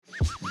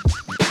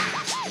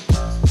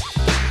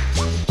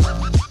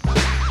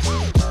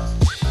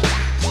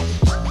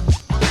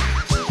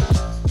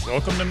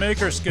Welcome to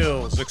Maker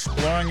Skills,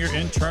 exploring your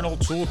internal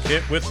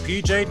toolkit with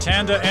PJ,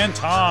 Tanda, and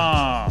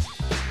Tom.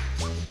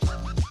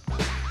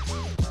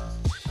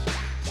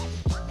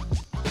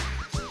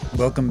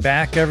 Welcome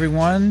back,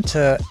 everyone,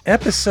 to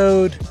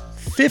episode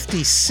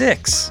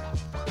 56.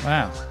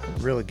 Wow,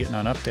 really getting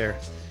on up there.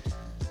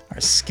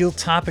 Our skill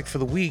topic for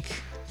the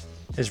week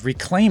is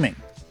reclaiming.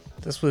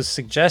 This was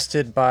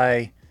suggested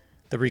by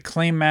the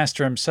Reclaim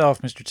Master himself,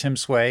 Mr. Tim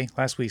Sway,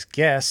 last week's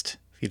guest,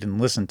 if you didn't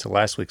listen to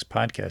last week's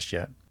podcast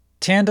yet.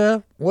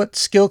 Tanda, what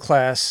skill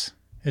class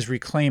is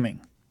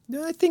reclaiming?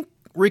 I think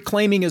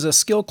reclaiming is a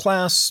skill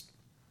class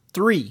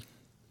 3.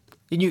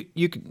 And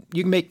you can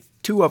make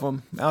 2 of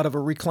them out of a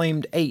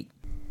reclaimed 8.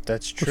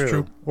 That's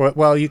true.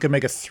 Well, you can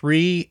make a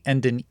 3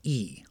 and an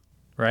E,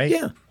 right?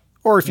 Yeah.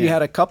 Or if you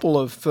had a couple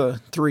of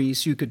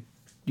 3s, you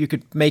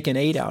could make an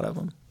 8 out of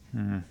them.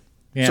 Mm-hmm.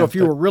 Yeah, so if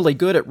you were really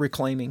good at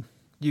reclaiming,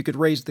 you could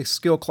raise the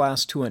skill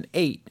class to an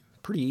 8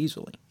 pretty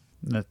easily.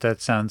 That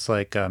sounds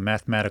like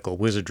mathematical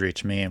wizardry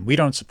to me, and we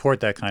don't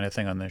support that kind of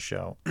thing on this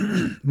show.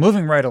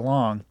 Moving right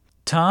along,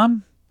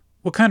 Tom,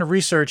 what kind of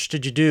research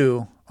did you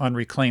do on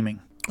reclaiming?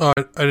 I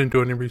didn't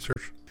do any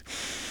research.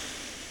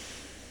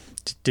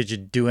 Did you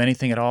do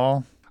anything at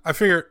all? I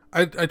figure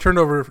I turned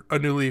over a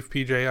new leaf,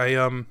 PJ.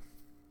 I'm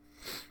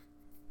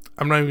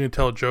not even going to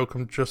tell a joke.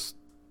 I'm just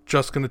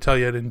going to tell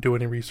you I didn't do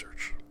any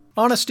research.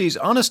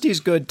 Honesty's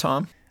good,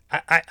 Tom.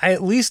 I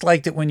at least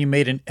liked it when you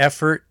made an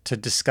effort to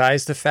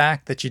disguise the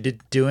fact that you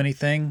didn't do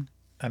anything.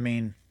 I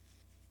mean,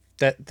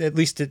 that at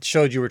least it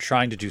showed you were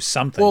trying to do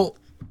something. Well,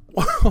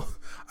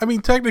 I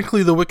mean,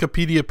 technically the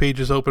Wikipedia page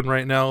is open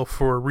right now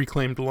for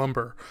reclaimed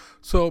lumber.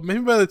 So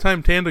maybe by the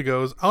time Tanda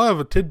goes, I'll have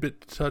a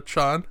tidbit to touch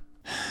on.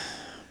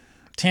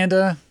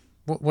 Tanda,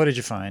 what did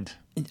you find?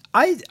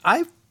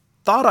 I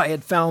thought I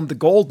had found the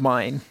gold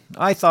mine.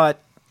 I thought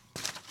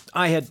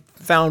I had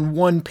found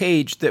one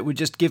page that would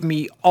just give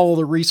me all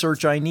the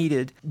research I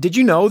needed. Did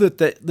you know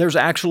that there's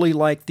actually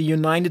like the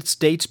United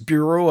States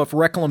Bureau of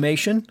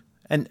Reclamation?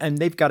 And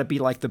they've got to be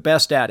like the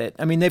best at it.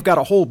 I mean, they've got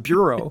a whole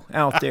bureau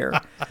out there.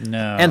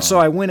 No. And so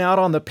I went out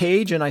on the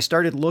page and I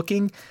started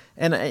looking.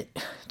 And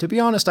to be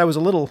honest, I was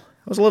a little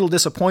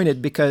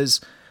disappointed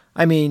because,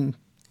 I mean,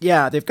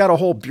 yeah, they've got a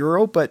whole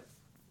bureau, but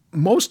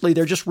mostly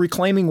they're just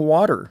reclaiming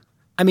water.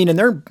 I mean, and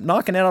they're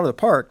knocking it out of the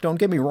park. Don't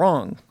get me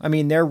wrong. I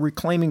mean, they're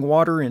reclaiming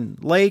water in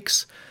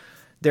lakes.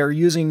 They're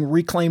using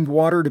reclaimed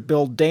water to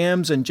build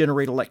dams and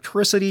generate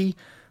electricity,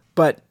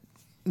 but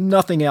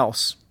nothing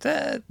else.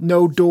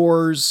 No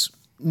doors,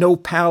 no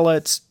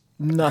pallets,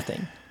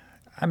 nothing.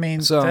 I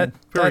mean, so, that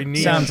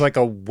sounds like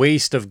a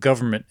waste of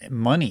government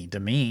money to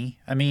me.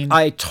 I mean,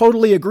 I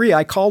totally agree.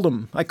 I called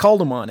them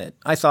on it.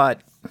 I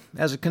thought,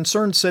 as a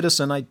concerned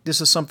citizen, this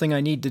is something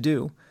I need to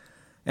do.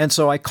 And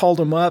so I called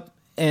them up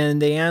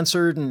and they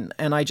answered and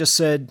I just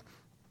said,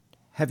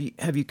 have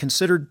you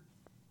considered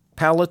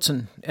pallets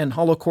and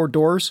hollow core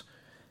doors?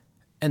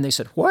 And they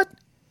said, what?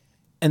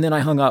 And then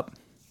I hung up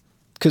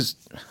because,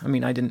 I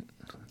mean, I didn't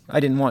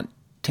want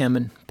Tim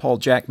and Paul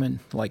Jackman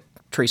like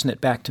tracing it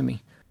back to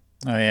me.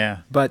 Oh yeah.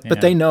 But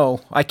they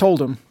know. I told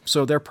them,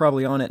 so they're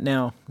probably on it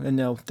now, and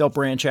they'll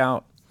branch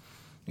out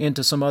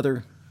into some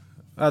other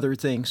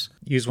things.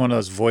 Use one of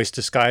those voice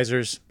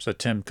disguisers so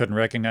Tim couldn't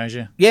recognize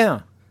you.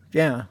 Yeah.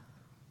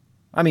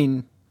 I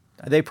mean,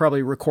 they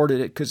probably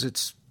recorded it because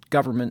it's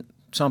government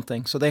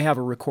something, so they have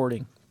a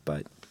recording.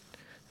 But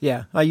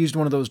yeah, I used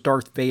one of those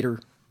Darth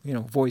Vader,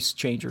 voice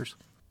changers.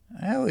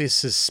 I always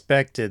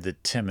suspected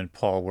that Tim and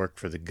Paul worked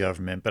for the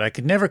government, but I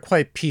could never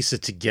quite piece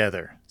it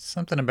together.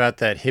 Something about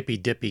that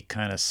hippy-dippy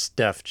kind of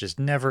stuff just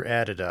never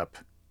added up.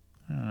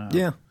 I don't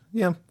know.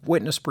 Yeah.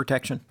 Witness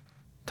protection.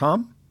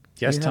 Tom?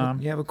 Yes, Tom?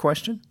 You have a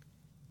question?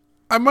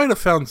 I might have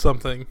found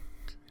something,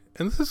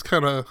 and this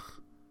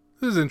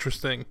is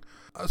interesting.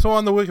 So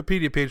on the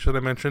Wikipedia page that I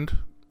mentioned,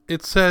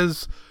 it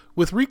says,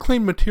 with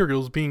reclaimed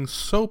materials being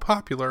so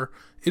popular,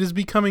 it is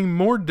becoming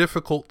more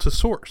difficult to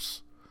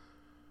source.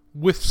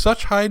 With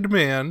such high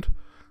demand,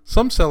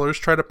 some sellers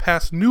try to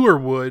pass newer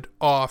wood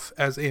off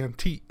as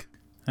antique.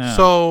 Oh.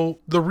 So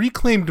the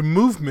reclaimed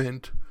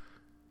movement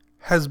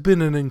has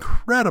been an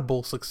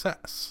incredible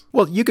success.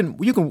 Well, you can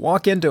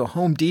walk into a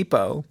Home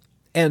Depot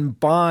and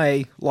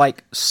buy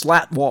like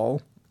slat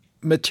wall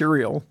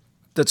material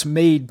that's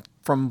made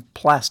from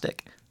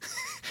plastic.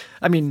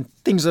 I mean,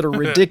 things that are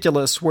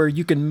ridiculous where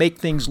you can make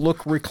things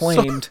look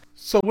reclaimed.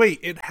 So wait,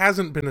 it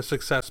hasn't been a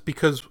success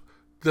because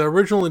the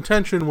original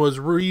intention was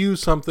reuse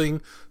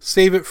something,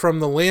 save it from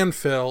the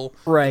landfill,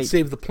 right, and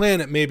save the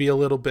planet maybe a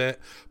little bit.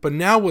 But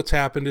now what's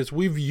happened is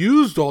we've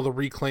used all the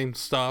reclaimed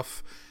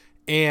stuff,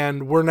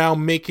 and we're now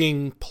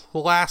making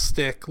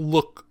plastic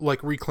look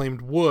like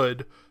reclaimed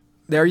wood.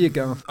 There you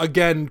go.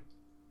 Again,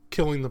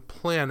 killing the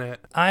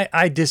planet.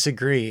 I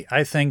disagree.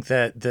 I think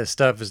that the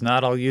stuff is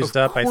not all used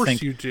up. Of course I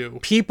think you do.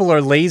 People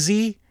are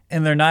lazy,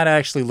 and they're not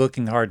actually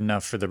looking hard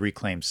enough for the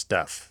reclaimed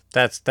stuff.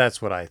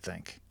 That's what I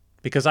think.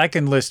 Because I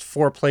can list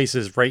 4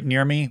 places right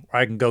near me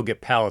where I can go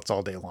get pallets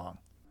all day long.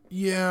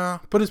 Yeah,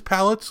 but is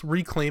pallets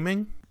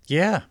reclaiming?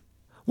 Yeah.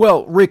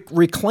 Well,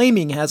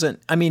 reclaiming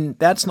hasn't. I mean,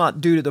 that's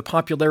not due to the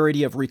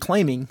popularity of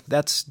reclaiming.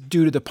 That's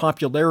due to the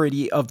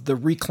popularity of the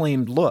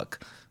reclaimed look.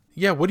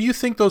 Yeah, what do you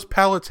think those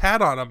pallets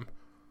had on them?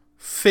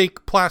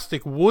 Fake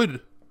plastic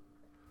wood.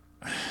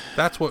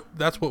 That's what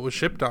was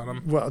shipped on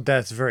them. Well,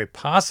 that's very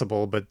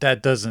possible, but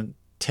that doesn't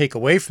take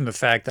away from the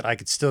fact that I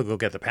could still go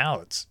get the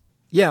pallets.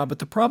 Yeah, but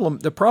the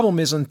problem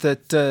isn't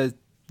that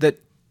that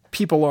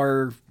people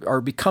are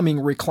becoming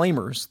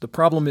reclaimers. The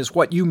problem is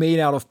what you made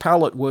out of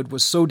pallet wood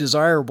was so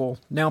desirable.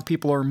 Now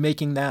people are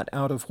making that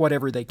out of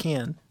whatever they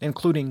can,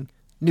 including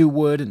new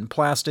wood and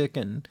plastic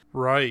and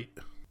Right.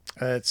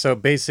 So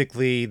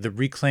basically, the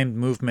reclaimed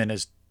movement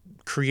has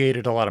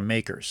created a lot of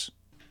makers.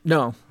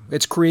 no,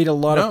 it's created a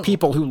lot No. of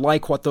people who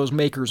like what those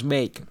makers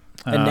make.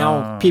 And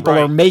now people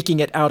Right. are making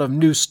it out of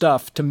new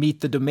stuff to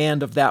meet the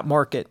demand of that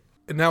market.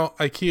 And now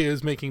IKEA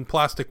is making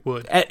plastic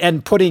wood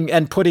And putting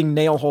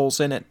nail holes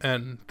in it.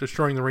 and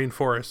destroying the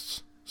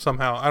rainforests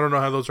somehow. I don't know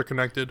how those are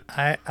connected.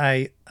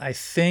 I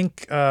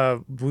think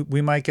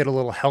we might get a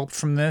little help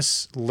from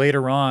this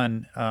later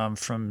on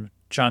from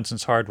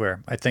Johnson's Hardware.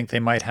 I think they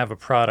might have a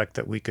product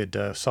that we could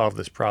solve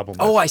this problem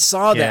with. Oh, I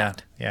saw Yeah,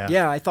 that. yeah.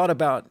 Yeah, I thought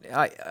about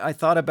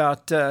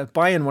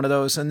buying one of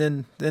those, and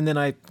then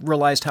I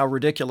realized how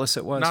ridiculous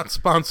it was. Not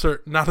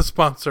a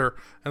sponsor,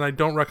 and I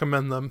don't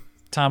recommend them.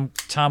 Tom,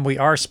 we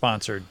are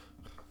sponsored.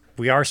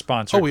 We are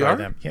sponsored Oh, we by are?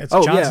 them. Yeah, it's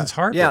oh Johnson's yeah,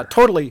 Hardware.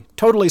 yeah,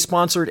 totally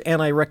sponsored,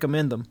 and I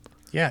recommend them.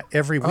 Yeah,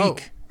 every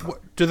week.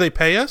 Do they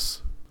pay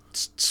us?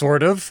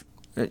 Sort of.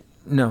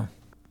 No,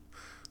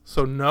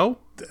 So no?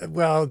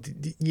 Well,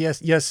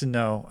 yes and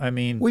no. I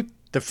mean, We-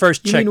 the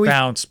first you check mean we-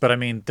 bounced, but I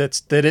mean,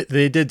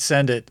 they did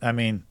send it. I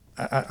mean,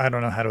 I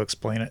don't know how to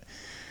explain it.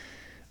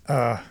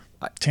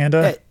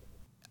 Tanda?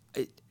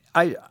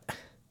 I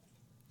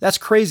that's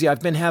crazy.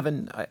 I've been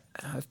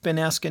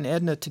asking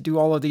Edna to do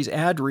all of these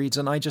ad reads,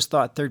 and I just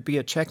thought there'd be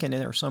a check in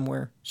there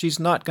somewhere. She's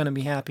not going to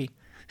be happy.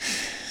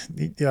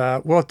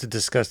 We'll have to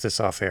discuss this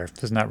off air.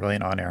 This is not really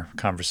an on-air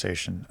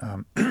conversation.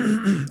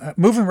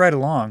 Moving right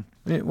along,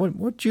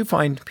 What'd you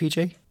find,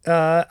 PJ?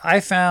 I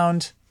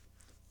found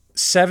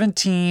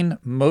 17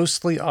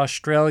 mostly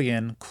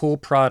Australian cool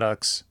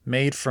products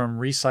made from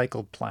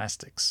recycled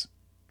plastics.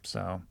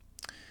 So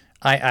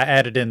I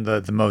added in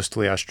the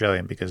mostly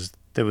Australian because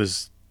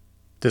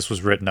this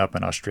was written up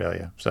in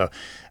Australia. So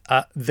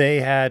they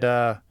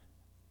had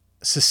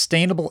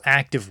sustainable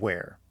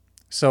activewear.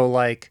 So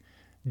like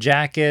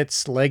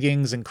jackets,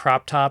 leggings, and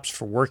crop tops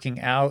for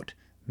working out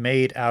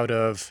made out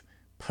of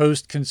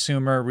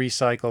post-consumer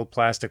recycled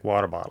plastic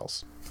water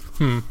bottles.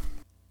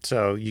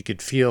 So you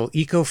could feel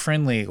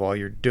eco-friendly while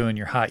you're doing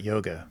your hot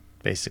yoga,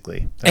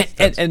 basically.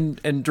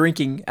 And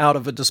drinking out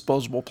of a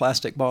disposable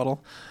plastic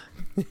bottle.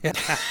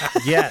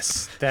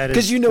 Yes, that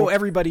is. Because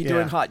everybody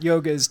doing yeah. hot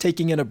yoga is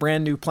taking in a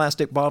brand new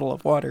plastic bottle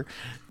of water.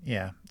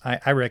 Yeah,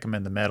 I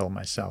recommend the metal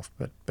myself.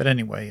 But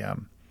anyway,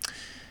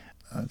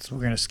 so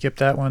we're going to skip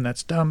that one.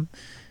 That's dumb.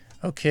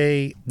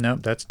 Okay, nope,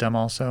 that's dumb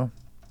also.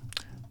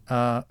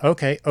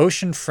 Okay,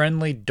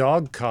 ocean-friendly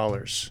dog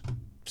collars.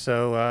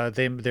 So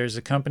there's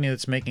a company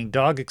that's making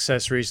dog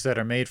accessories that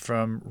are made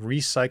from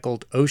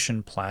recycled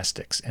ocean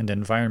plastics and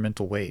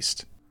environmental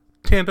waste.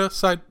 Tanda,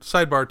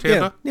 sidebar,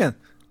 Tanda. Yeah.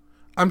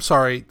 I'm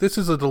sorry, this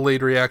is a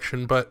delayed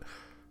reaction, but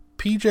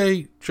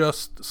PJ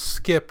just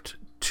skipped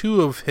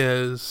two of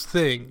his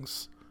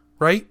things,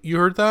 right? You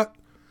heard that?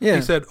 Yeah.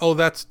 He said, "Oh,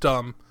 that's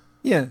dumb."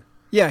 Yeah.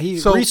 Yeah, he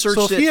So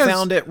researched if he has-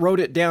 found it, wrote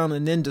it down,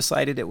 and then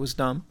decided it was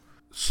dumb.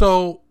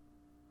 So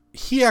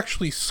he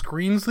actually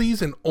screens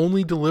these and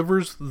only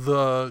delivers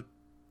the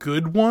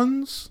good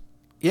ones?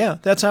 Yeah,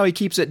 that's how he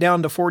keeps it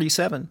down to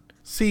 47.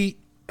 See,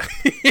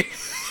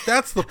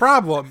 that's the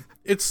problem.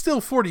 It's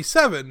still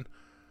 47.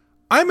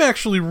 I'm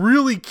actually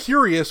really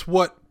curious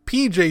what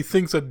PJ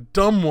thinks a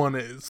dumb one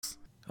is.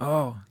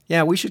 Oh,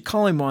 yeah, we should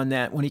call him on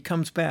that when he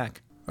comes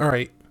back. All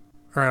right,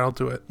 I'll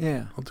do it.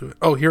 Yeah. I'll do it.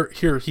 Oh,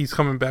 here, he's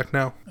coming back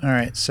now. All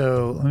right,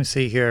 so let me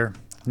see here.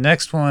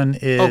 Next one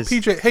is... Oh,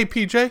 PJ. Hey,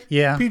 PJ.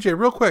 Yeah? PJ,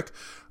 real quick.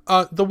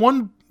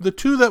 The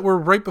two that were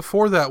right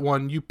before that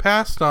one, you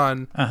passed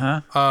on.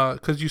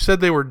 Because you said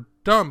they were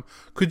dumb.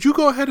 Could you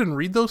go ahead and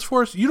read those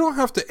for us? You don't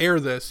have to air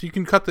this. You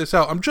can cut this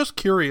out. I'm just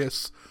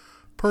curious,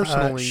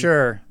 personally.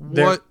 Sure.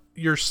 What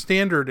your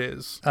standard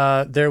is.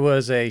 There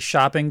was a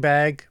shopping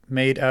bag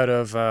made out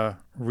of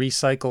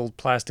recycled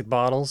plastic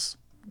bottles,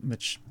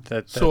 which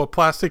So a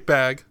plastic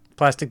bag.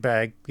 plastic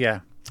bag,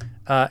 yeah,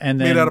 and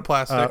then Made out of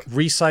plastic.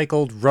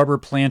 recycled rubber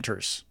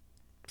planters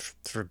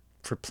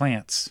for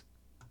plants,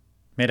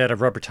 made out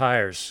of rubber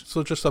tires.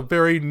 So just a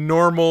very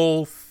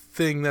normal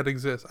thing that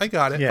exists. I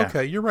got it. Yeah.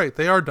 Okay, you're right.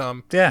 They are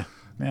dumb. Yeah.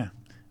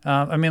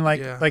 I mean,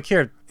 Yeah. like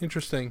here,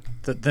 Interesting.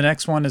 the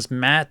next one is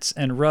mats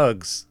and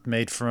rugs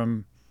made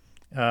from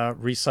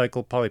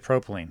recycled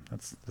polypropylene.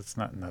 That's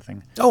not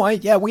nothing. Oh,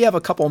 we have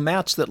a couple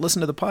mats that listen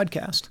to the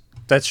podcast.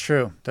 That's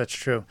true.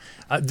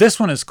 This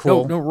one is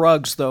cool. No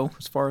rugs, though,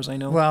 as far as I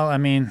know. Well, I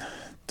mean,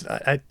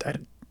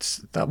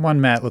 that one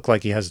mat looked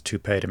like he has a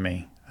toupee to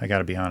me. I got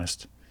to be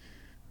honest,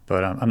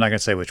 but I'm not gonna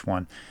say which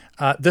one.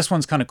 This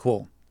one's kind of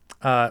cool.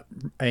 a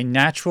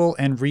natural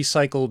and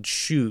recycled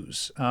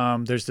shoes.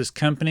 There's this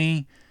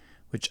company,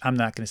 which I'm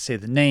not going to say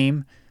the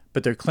name,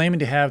 but they're claiming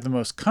to have the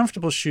most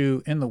comfortable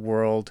shoe in the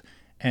world,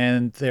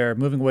 and they're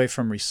moving away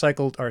from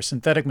recycled or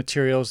synthetic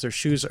materials. Their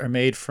shoes are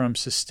made from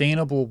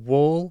sustainable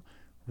wool,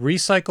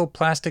 recycled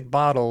plastic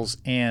bottles,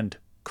 and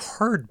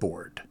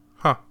cardboard.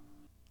 Huh.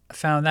 I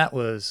found that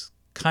was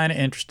kind of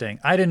interesting.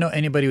 I didn't know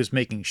anybody was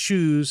making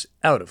shoes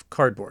out of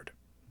cardboard.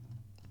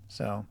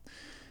 So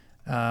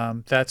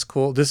that's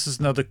cool. This is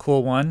another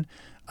cool one.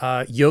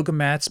 Yoga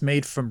mats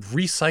made from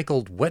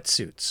recycled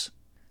wetsuits.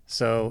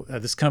 So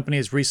this company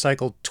has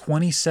recycled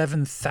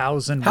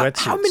 27,000 wetsuits.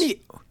 How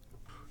many?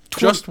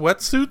 Just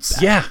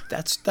wetsuits? Yeah.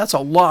 That's a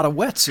lot of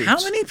wetsuits.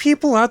 How many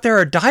people out there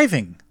are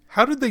diving?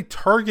 How did they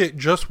target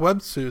just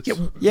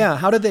wetsuits? Yeah,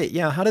 how did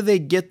they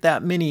get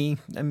that many?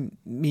 I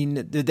mean,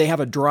 did they have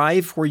a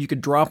drive where you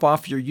could drop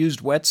off your used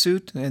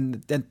wetsuit,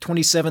 and then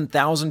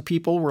 27,000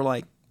 people were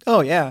like,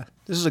 "Oh yeah,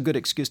 this is a good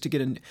excuse to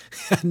get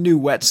a new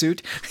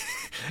wetsuit,"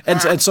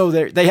 and so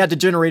they had to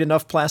generate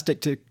enough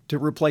plastic to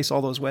replace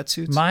all those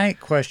wetsuits. My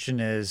question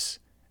is,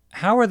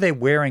 how are they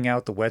wearing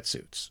out the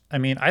wetsuits? I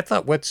mean, I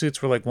thought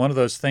wetsuits were like one of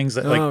those things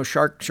that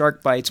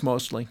shark bites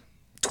mostly.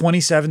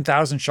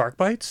 27,000 shark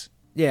bites?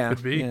 Yeah,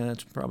 Could be. Yeah,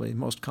 that's probably the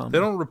most common. They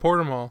don't report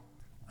them all.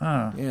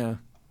 Oh. Yeah.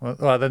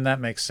 Well, then that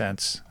makes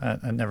sense.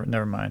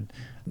 Never mind.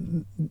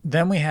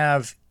 Then we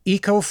have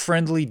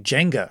eco-friendly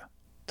Jenga.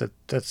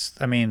 That's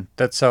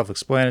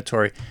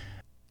self-explanatory.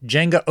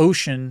 Jenga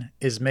Ocean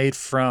is made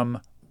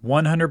from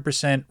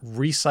 100%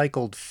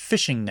 recycled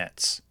fishing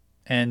nets,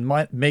 and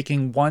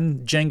making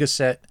one Jenga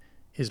set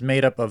is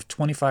made up of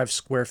 25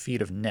 square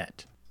feet of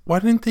net. Why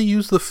didn't they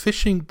use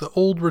the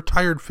old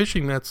retired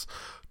fishing nets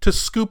to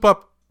scoop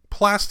up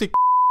plastic?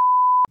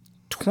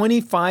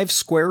 25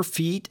 square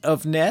feet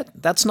of net?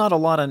 That's not a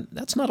lot of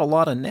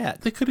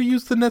net. They could have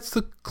used the nets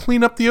to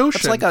clean up the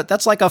ocean.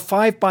 That's like a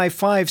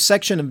 5x5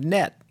 section of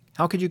net.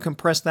 How could you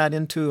compress that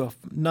into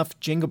enough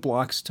Jenga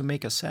blocks to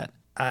make a set?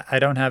 I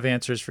don't have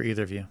answers for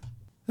either of you.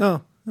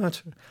 Oh,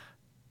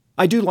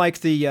 I do like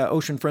the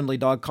ocean-friendly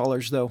dog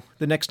collars, though.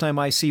 The next time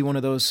I see one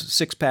of those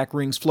six-pack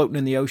rings floating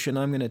in the ocean,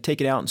 I'm going to take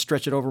it out and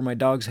stretch it over my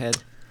dog's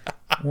head.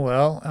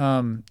 Well,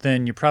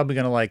 then you're probably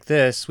going to like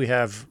this. We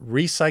have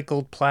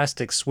recycled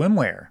plastic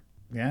swimwear.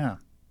 Yeah.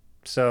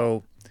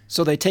 So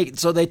they take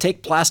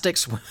plastic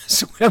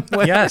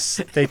swimwear.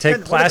 Yes, they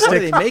take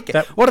plastic.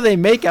 What do they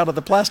make out of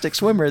the plastic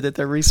swimwear that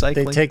they're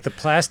recycling? They take the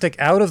plastic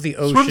out of the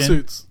ocean,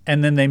 swimsuits,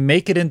 and then they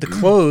make it into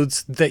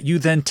clothes that you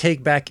then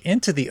take back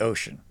into the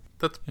ocean.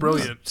 That's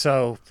brilliant.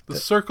 So the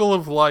circle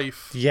of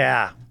life.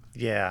 Yeah.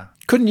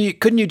 Couldn't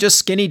you just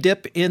skinny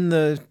dip in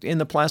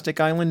the plastic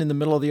island in the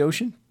middle of the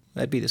ocean?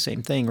 That'd be the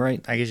same thing,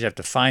 right? I guess you have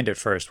to find it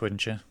first,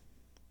 wouldn't you?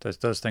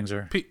 Those things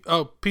are.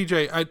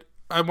 PJ,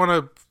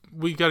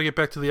 we got to get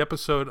back to the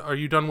episode. Are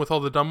you done with all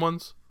the dumb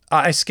ones?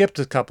 I skipped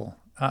a couple.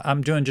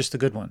 I'm doing just the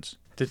good ones.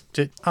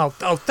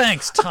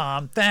 Thanks,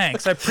 Tom.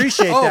 Thanks. I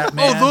appreciate that,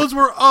 man. Those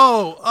were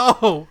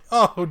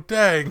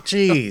dang.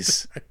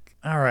 Jeez.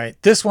 All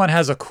right. This one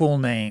has a cool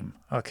name,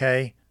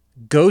 okay?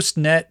 Ghost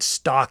Net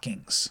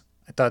Stockings.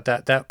 I thought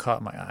that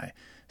caught my eye.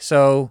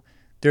 So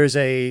there's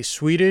a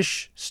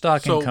Swedish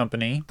stocking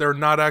company. They're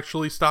not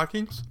actually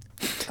stockings?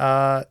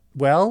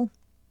 Well,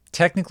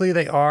 technically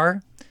they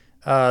are.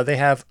 They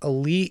have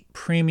elite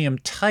premium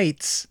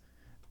tights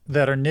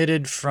that are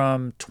knitted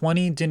from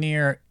 20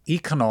 denier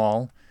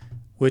Econol,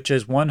 which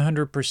is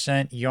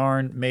 100%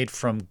 yarn made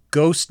from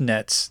ghost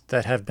nets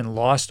that have been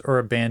lost or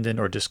abandoned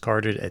or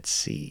discarded at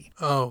sea.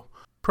 Oh,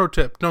 pro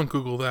tip, don't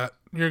Google that.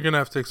 You're going to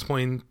have to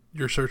explain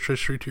your search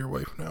history to your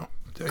wife now.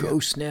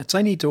 Ghost nets.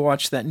 I need to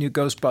watch that new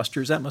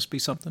Ghostbusters. That must be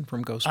something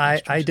from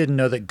Ghostbusters. I didn't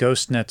know that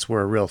ghost nets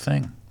were a real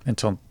thing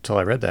until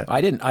I read that. I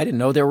didn't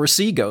know there were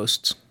sea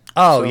ghosts.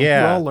 Oh, so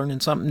yeah. We're all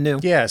learning something new.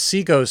 Yeah,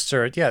 sea ghosts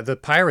are, the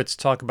pirates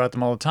talk about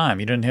them all the time.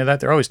 You didn't hear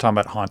that? They're always talking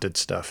about haunted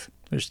stuff.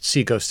 There's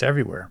sea ghosts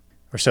everywhere,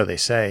 or so they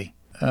say.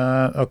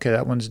 Okay,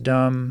 that one's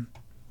dumb.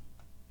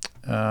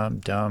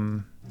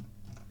 Dumb.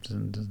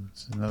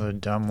 It's another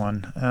dumb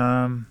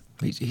one.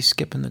 He's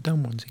skipping the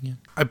dumb ones again.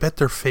 I bet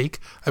they're fake.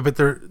 I bet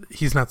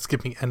he's not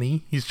skipping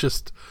any. He's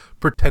just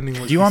pretending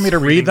like. Do you want me to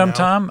read them, now.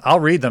 Tom?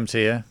 I'll read them to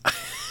you.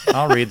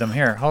 I'll read them.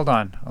 Here, hold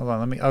on.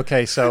 Let me.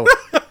 Okay, so.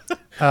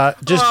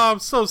 I'm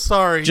so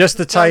sorry. Just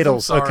the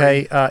titles,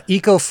 okay?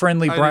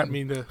 Eco-friendly. I didn't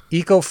mean to.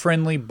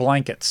 Eco-friendly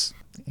blankets.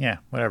 Yeah,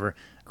 whatever.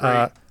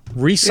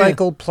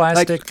 Recycled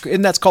plastic.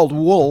 And that's called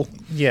wool.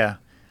 Yeah.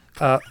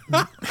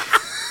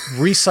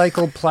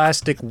 Recycled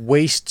plastic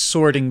waste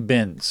sorting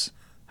bins.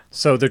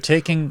 So they're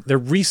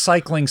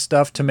recycling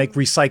stuff to make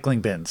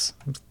recycling bins.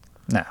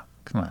 No,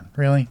 come on,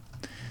 really?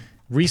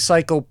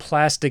 Recycled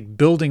plastic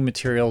building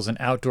materials and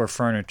outdoor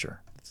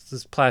furniture. This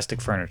is plastic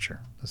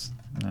furniture.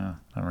 No,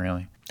 not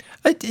really.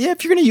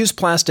 If you're going to use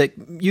plastic,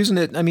 using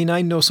it, I mean,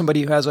 I know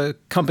somebody who has a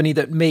company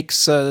that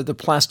makes the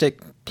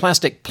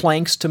plastic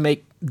planks to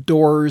make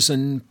doors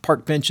and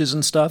park benches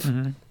and stuff.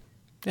 Mm-hmm.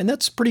 And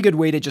that's a pretty good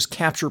way to just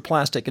capture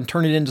plastic and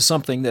turn it into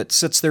something that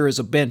sits there as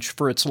a bench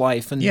for its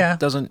life and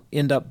doesn't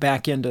end up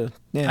back into...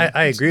 Yeah,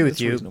 I agree with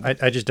you. reasonable.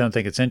 I just don't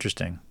think it's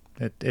interesting.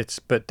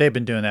 But they've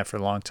been doing that for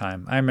a long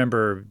time. I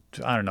remember,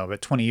 I don't know,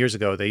 about 20 years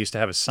ago, they used to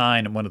have a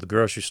sign in one of the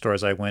grocery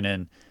stores I went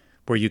in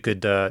where you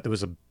could, there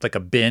was like a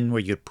bin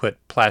where you could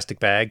put plastic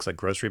bags, like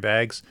grocery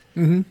bags.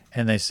 Mm-hmm.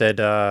 And they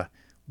said,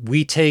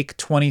 we take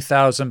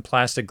 20,000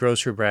 plastic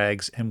grocery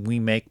bags and we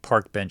make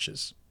park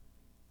benches.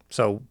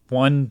 So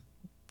one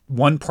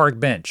park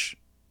bench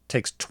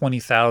takes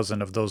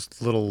 20,000 of those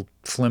little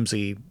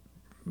flimsy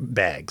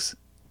bags.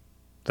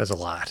 That's a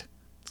lot.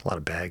 It's a lot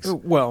of bags.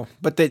 Well,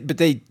 but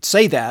they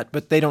say that,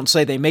 but they don't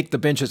say they make the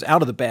benches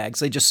out of the bags.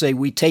 They just say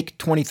we take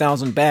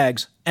 20,000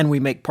 bags and we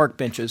make park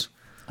benches.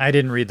 I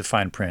didn't read the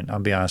fine print. I'll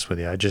be honest with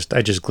you. I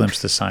just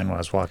glimpsed the sign while I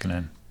was walking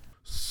in.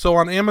 So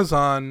on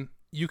Amazon,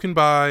 you can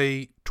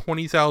buy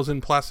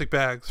 20,000 plastic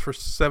bags for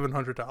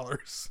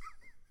 $700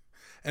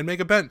 and make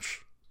a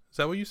bench. Is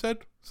that what you said?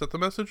 Is that the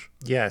message?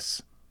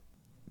 Yes.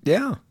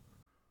 Yeah.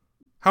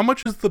 How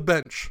much is the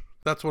bench?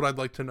 That's what I'd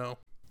like to know.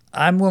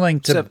 I'm willing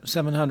to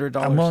 $700.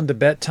 I'm willing to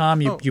bet,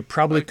 Tom, you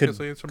probably I guess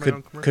I answered my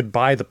own commercial. could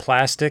buy the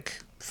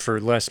plastic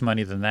for less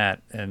money than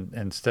that, and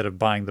instead of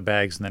buying the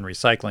bags and then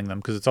recycling them,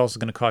 because it's also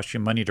going to cost you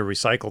money to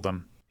recycle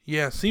them.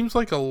 Yeah, seems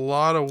like a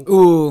lot of...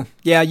 Ooh,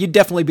 yeah, you'd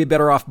definitely be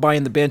better off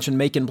buying the bench and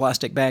making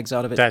plastic bags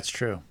out of it. That's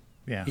true.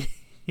 Yeah.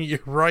 You're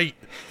right.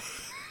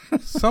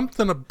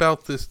 Something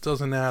about this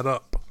doesn't add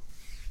up.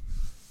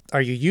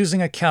 Are you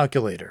using a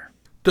calculator?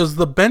 Does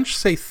the bench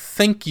say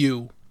thank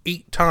you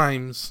 8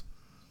 times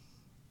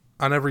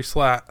on every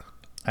slat?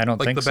 I don't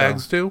think so. Like the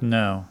bags do?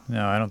 No,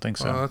 I don't think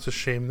so. Oh, that's a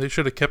shame. They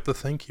should have kept the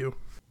thank you.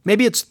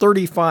 Maybe it's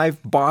 35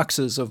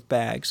 boxes of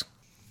bags,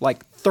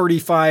 like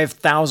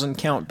 35,000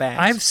 count bags.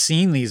 I've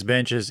seen these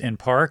benches in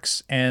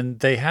parks, and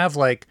they have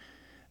like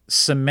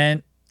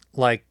cement,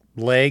 like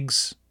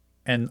legs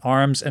and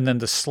arms, and then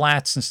the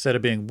slats, instead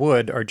of being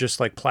wood, are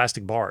just like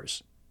plastic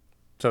bars.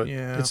 So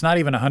it's not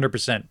even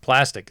 100%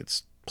 plastic.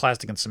 It's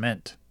plastic and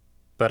cement.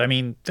 But I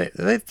mean, they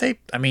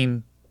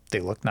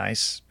look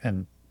nice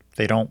and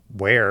they don't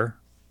wear,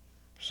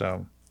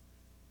 so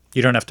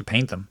you don't have to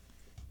paint them.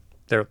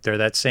 They're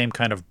that same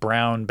kind of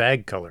brown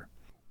bag color.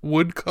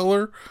 Wood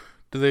color?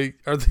 Are they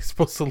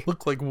supposed to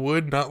look like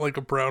wood, not like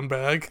a brown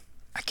bag?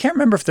 I can't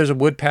remember if there's a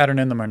wood pattern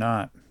in them or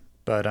not.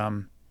 But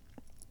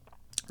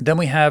then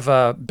we have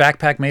a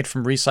backpack made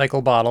from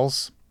recycled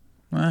bottles.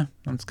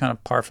 That's kind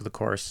of par for the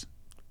course.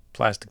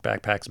 Plastic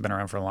backpacks have been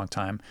around for a long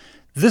time.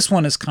 This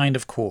one is kind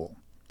of cool.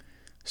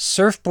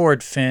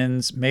 Surfboard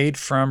fins made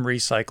from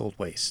recycled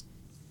waste.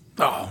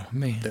 Oh,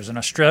 man. There's an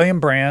Australian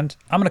brand.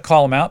 I'm going to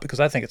call them out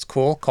because I think it's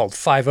cool, called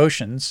Five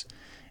Oceans.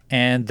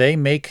 And they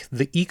make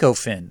the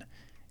EcoFin.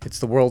 It's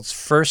the world's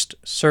first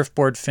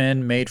surfboard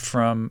fin made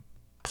from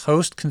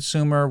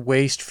post-consumer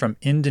waste from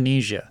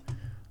Indonesia.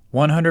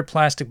 100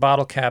 plastic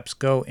bottle caps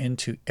go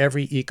into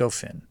every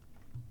EcoFin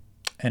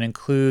and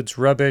includes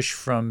rubbish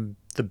from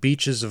the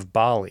beaches of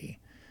Bali.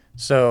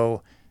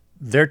 So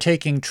they're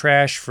taking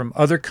trash from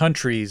other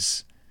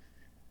countries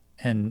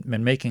and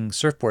making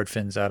surfboard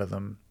fins out of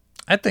them.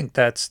 I think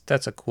that's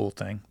a cool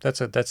thing.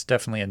 That's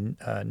definitely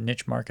a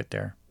niche market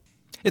there.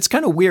 It's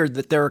kind of weird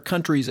that there are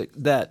countries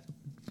that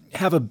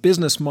have a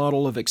business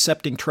model of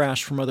accepting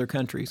trash from other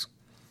countries.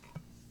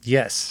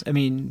 Yes. I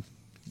mean,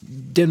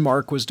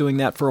 Denmark was doing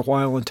that for a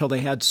while until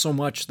they had so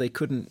much they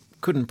couldn't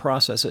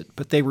process it,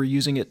 but they were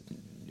using it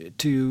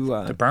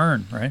to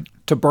burn, right?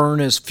 To burn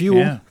as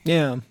fuel.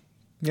 Yeah.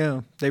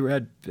 Yeah. They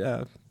had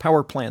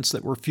power plants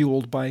that were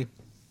fueled by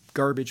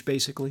garbage,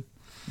 basically.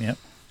 Yep.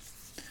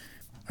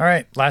 All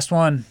right, last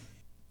one.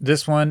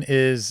 This one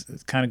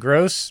is kind of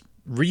gross.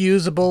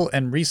 Reusable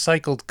and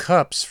recycled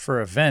cups for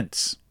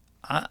events.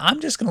 I'm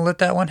just going to let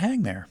that one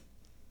hang there.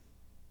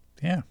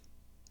 Yeah.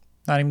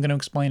 Not even going to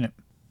explain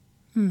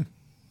it.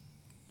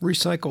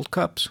 Recycled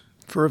cups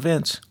for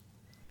events.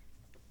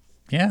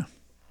 Yeah.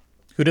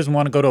 Who doesn't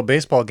want to go to a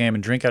baseball game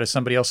and drink out of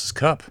somebody else's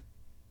cup?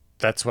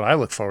 That's what I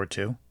look forward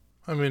to.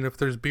 I mean, if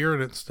there's beer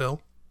in it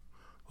still.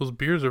 Those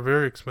beers are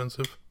very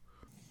expensive.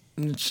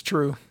 It's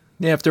true.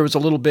 Yeah, if there was a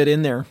little bit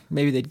in there,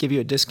 maybe they'd give you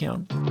a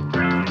discount.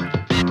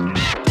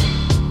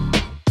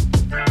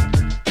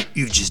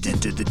 You've just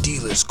entered the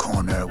dealer's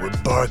corner where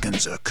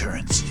bargains are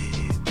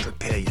currency.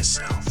 Prepare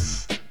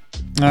yourself.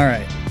 All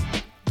right.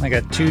 I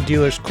got 2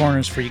 dealer's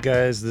corners for you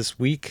guys this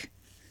week.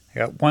 I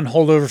got one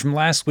holdover from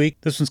last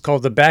week. This one's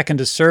called the Back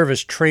Into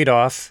Service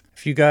Trade-Off.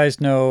 If you guys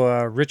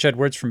know Rich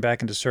Edwards from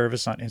Back Into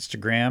Service on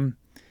Instagram,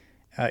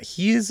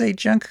 he is a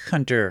junk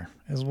hunter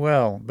as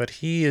well, but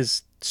he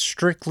is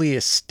strictly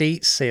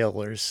estate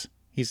sailors.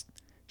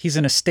 He's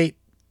an estate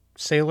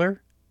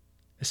sailor?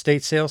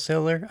 Estate sale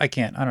sailor? I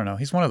don't know.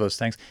 He's one of those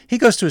things. He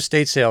goes to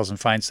estate sales and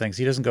finds things.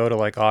 He doesn't go to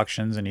like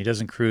auctions, and he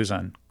doesn't cruise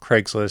on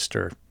Craigslist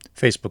or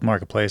Facebook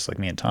Marketplace like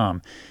me and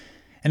Tom.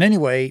 And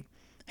anyway,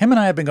 him and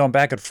I have been going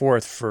back and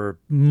forth for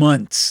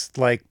months,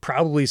 like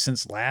probably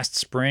since last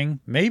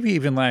spring, maybe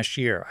even last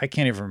year. I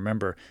can't even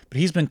remember. But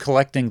he's been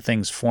collecting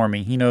things for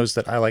me. He knows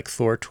that I like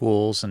Thor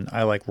tools and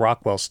I like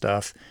Rockwell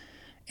stuff.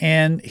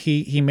 And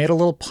he made a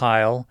little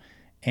pile,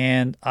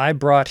 and I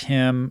brought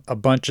him a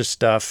bunch of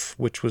stuff,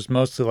 which was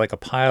mostly like a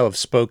pile of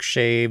spoke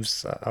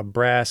shaves, a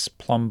brass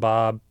plumb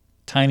bob,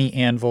 tiny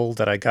anvil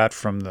that I got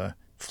from the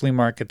flea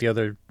market the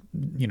other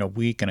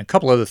week, and a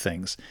couple other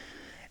things.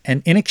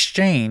 And in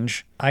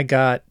exchange, I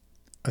got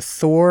a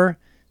Thor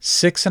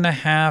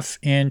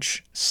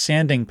 6.5-inch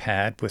sanding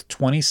pad with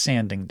 20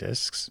 sanding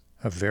discs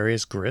of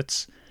various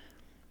grits.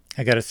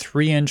 I got a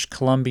 3-inch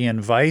Colombian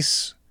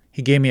vise.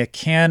 He gave me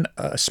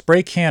a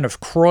spray can of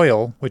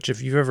Croyle, which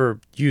if you've ever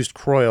used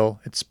Croyle,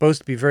 it's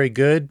supposed to be very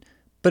good,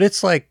 but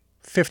it's like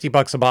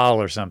 $50 a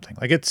bottle or something.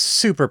 Like, it's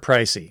super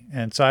pricey.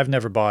 And so I've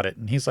never bought it.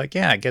 And he's like,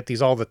 yeah, I get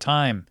these all the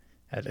time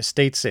at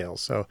estate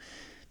sales. So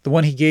the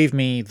one he gave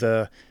me,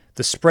 the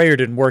sprayer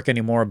didn't work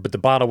anymore, but the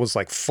bottle was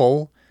like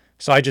full.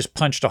 So I just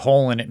punched a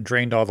hole in it and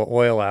drained all the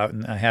oil out,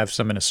 and I have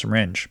some in a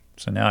syringe.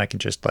 So now I can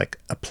just like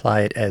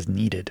apply it as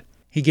needed.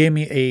 He gave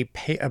me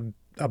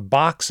a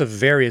box of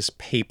various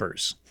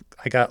papers.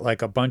 I got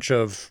like a bunch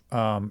of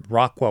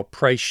Rockwell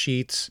price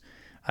sheets.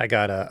 I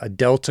got a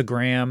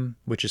Deltagram,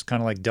 which is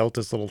kind of like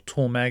Delta's little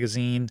tool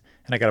magazine.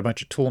 And I got a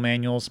bunch of tool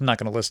manuals. I'm not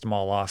going to list them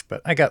all off,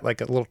 but I got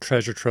like a little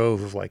treasure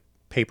trove of like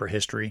paper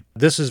history.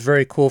 This is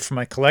very cool for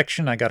my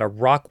collection. I got a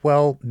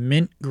Rockwell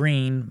mint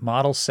green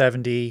Model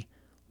 70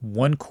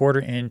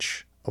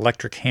 1/4-inch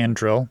electric hand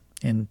drill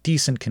in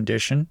decent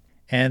condition.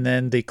 And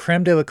then the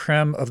creme de la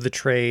creme of the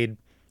trade,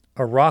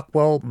 a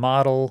Rockwell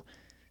Model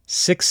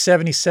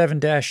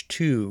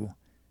 677-2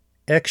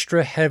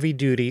 extra heavy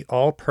duty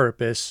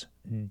all-purpose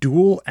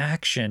dual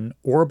action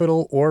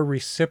orbital or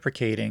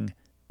reciprocating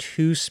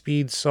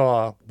 2-speed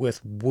saw with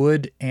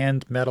wood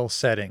and metal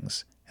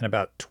settings and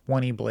about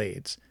 20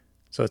 blades.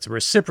 So it's a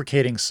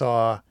reciprocating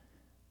saw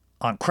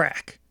on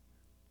crack.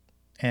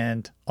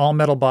 And all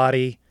metal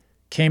body,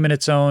 came in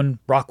its own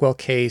Rockwell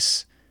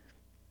case,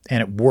 and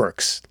it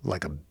works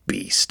like a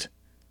beast.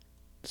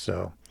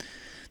 So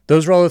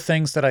those are all the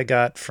things that I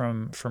got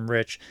from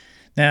Rich.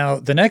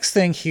 Now, the next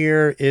thing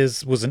here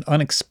was an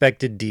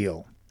unexpected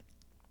deal.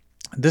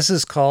 This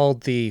is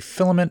called the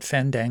Filament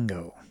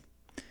Fandango.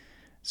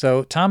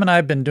 So Tom and I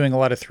have been doing a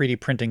lot of 3D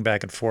printing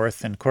back and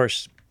forth, and of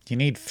course, you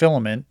need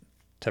filament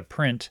to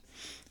print.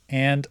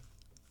 And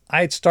I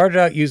had started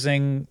out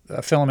using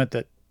a filament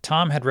that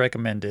Tom had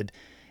recommended,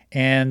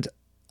 and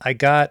I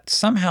got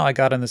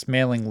on this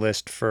mailing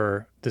list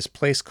for this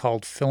place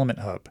called Filament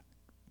Hub,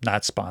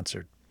 not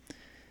sponsored.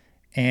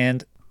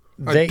 And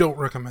I don't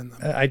recommend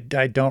them.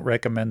 I don't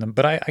recommend them,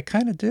 but I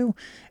kind of do.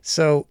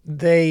 So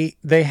they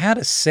had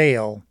a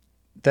sale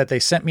that they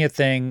sent me a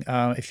thing.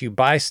 If you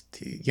buy,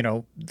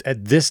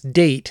 at this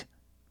date,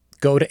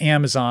 go to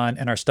Amazon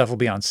and our stuff will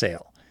be on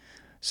sale.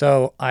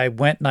 So I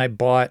went and I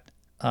bought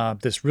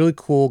this really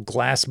cool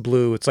glass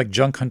blue. It's like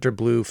Junk Hunter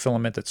blue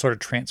filament that's sort of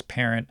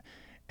transparent.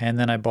 And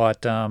then I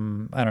bought, I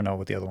don't know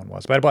what the other one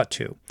was, but I bought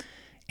 2.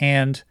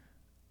 And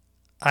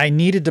I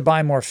needed to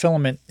buy more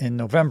filament in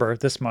November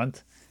this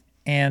month.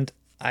 And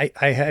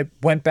I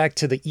went back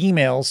to the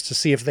emails to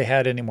see if they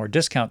had any more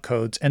discount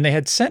codes. And they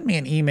had sent me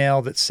an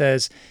email that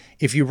says,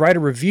 if you write a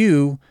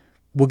review,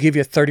 we'll give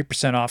you a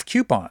 30% off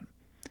coupon.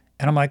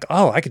 And I'm like,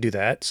 oh, I could do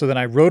that. So then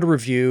I wrote a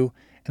review,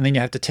 and then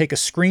you have to take a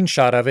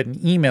screenshot of it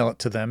and email it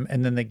to them,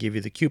 and then they give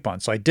you the coupon.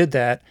 So I did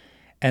that.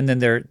 And then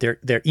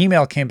their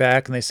email came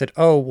back and they said,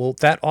 oh, well,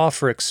 that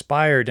offer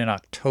expired in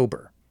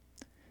October.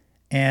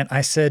 And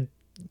I said,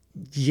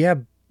 yeah,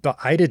 but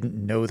I didn't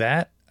know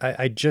that.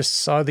 I just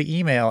saw the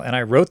email and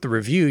I wrote the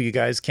review. You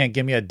guys can't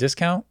give me a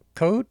discount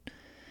code?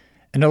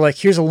 And they're like,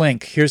 here's a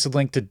link. Here's the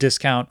link to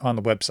discount on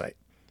the website.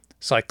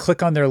 So I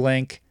click on their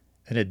link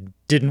and it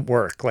didn't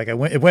work. Like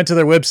it went to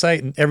their website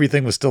and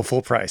everything was still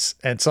full price.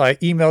 And so I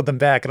emailed them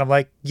back and I'm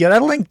like, yeah,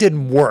 that link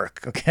didn't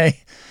work.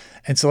 Okay.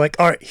 And so like,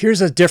 all right,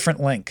 here's a different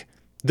link.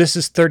 This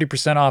is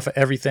 30% off of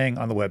everything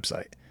on the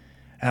website.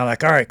 And I'm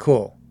like, all right,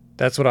 cool.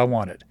 That's what I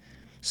wanted.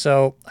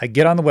 So I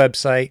get on the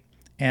website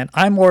and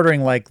I'm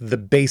ordering like the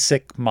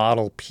basic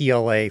model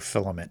PLA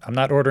filament. I'm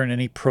not ordering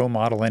any pro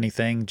model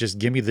anything. Just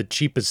give me the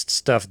cheapest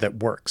stuff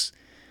that works.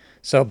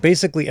 So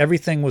basically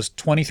everything was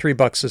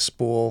 $23 a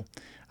spool.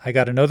 I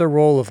got another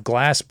roll of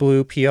glass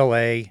blue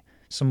PLA,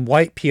 some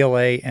white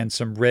PLA, and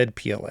some red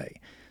PLA.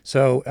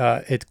 So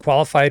it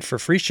qualified for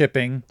free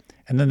shipping.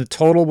 And then the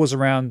total was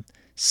around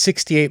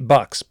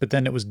 $68, but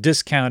then it was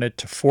discounted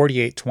to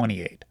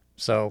 $48.28.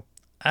 So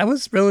I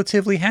was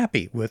relatively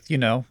happy with,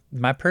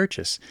 my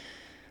purchase.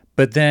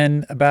 But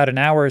then about an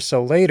hour or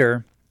so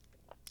later,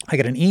 I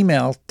got an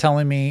email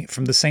telling me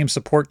from the same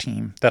support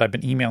team that I've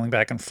been emailing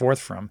back and forth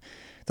from.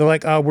 They're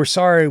like, we're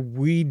sorry,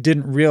 we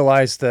didn't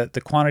realize that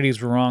the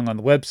quantities were wrong on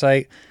the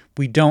website.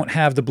 We don't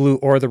have the blue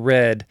or the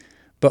red,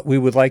 but we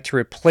would like to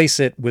replace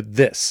it with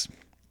this.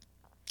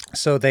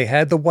 So they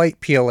had the white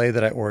PLA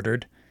that I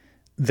ordered.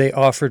 They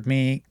offered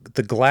me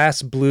the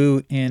glass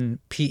blue in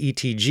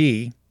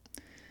PETG.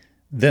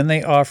 Then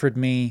they offered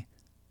me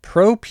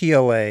Pro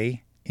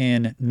PLA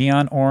in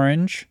neon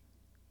orange,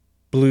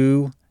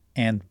 blue,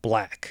 and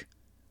black.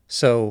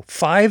 So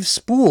 5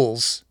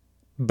 spools,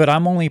 but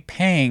I'm only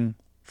paying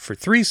for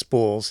 3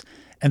 spools.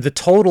 And the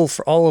total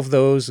for all of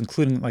those,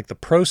 including like the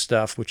pro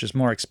stuff, which is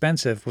more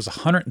expensive, was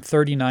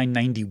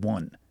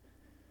 $139.91.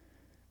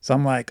 So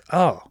I'm like,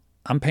 oh,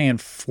 I'm paying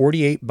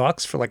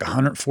 $48 for like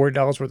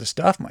 $140 worth of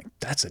stuff. I'm like,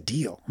 that's a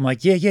deal. I'm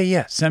like,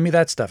 yeah. Send me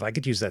that stuff. I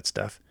could use that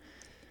stuff.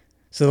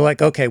 So they're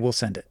like, okay, we'll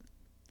send it.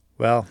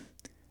 Well,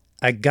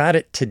 I got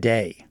it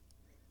today.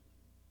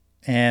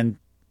 And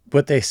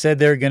what they said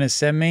they were going to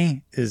send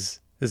me is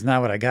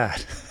not what I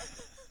got.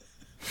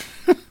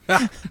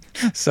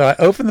 So I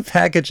opened the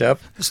package up.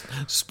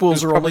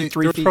 Spools are only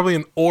 3 There's feet. probably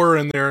an or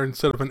in there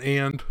instead of an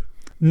and.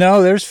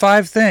 No, there's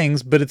 5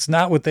 things, but it's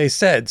not what they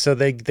said. So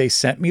they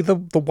sent me the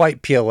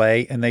white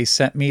PLA and they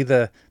sent me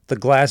the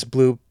glass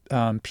blue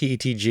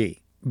PETG.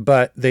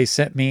 But they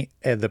sent me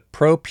the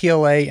Pro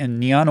PLA in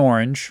neon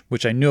orange,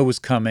 which I knew was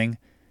coming.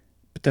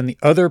 But then the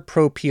other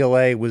Pro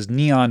PLA was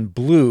neon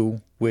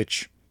blue,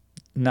 which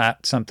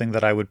not something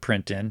that I would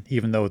print in.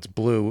 Even though it's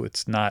blue,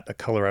 it's not a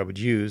color I would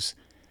use.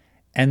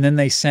 And then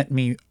they sent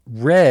me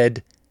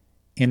red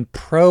in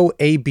Pro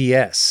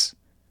ABS,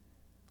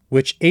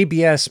 which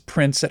ABS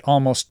prints at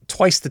almost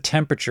twice the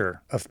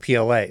temperature of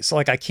PLA. So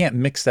like I can't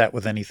mix that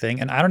with anything.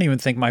 And I don't even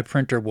think my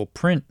printer will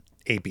print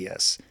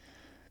ABS.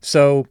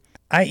 So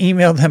I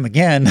emailed them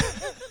again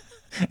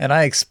and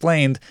I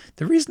explained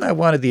the reason I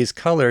wanted these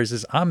colors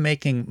is I'm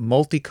making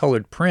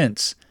multicolored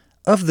prints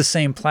of the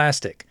same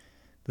plastic.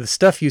 The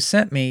stuff you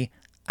sent me,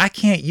 I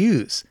can't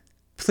use.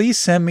 Please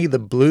send me the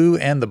blue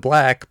and the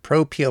black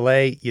Pro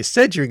PLA you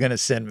said you were going to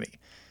send me.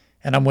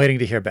 And I'm waiting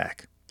to hear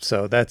back.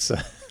 So that's,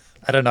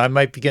 I don't know, I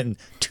might be getting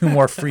 2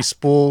 more free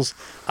spools.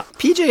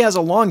 PJ has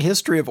a long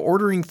history of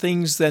ordering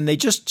things, then they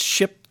just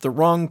ship the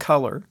wrong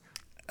color.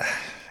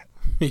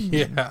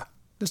 Yeah.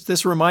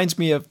 This reminds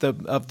me of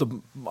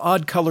the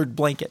odd colored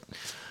blanket.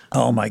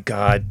 Oh my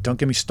God, don't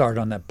get me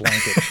started on that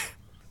blanket.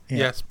 Yeah.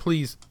 Yes,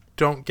 please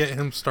don't get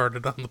him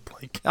started on the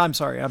blanket. I'm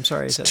sorry. I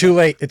said Too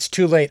late. It's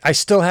too late. I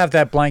still have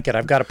that blanket.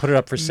 I've got to put it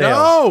up for sale.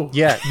 No!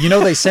 Yeah. You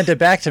know, they sent it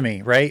back to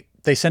me, right?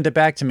 They sent it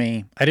back to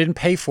me. I didn't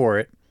pay for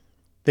it.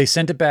 They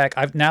sent it back.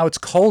 Now it's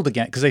cold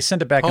again because they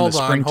sent it back in the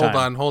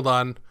springtime. Hold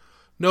on.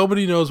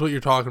 Nobody knows what you're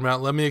talking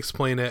about. Let me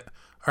explain it.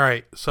 All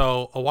right.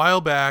 So a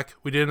while back,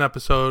 we did an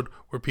episode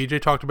where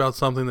PJ talked about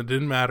something that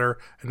didn't matter,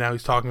 and now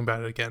he's talking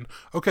about it again.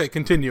 Okay,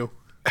 continue.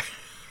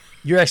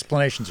 Your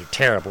explanations are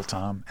terrible,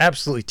 Tom.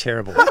 Absolutely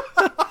terrible.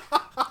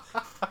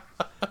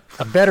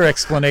 A better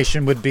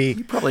explanation would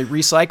be probably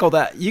recycle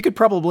that. You could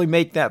probably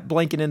make that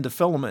blanket into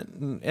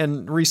filament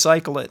and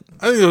recycle it.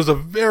 I think it was a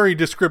very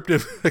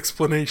descriptive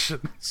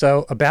explanation.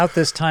 So about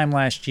this time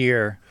last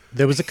year,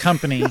 there was a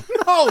company.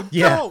 No,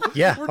 Yeah, no,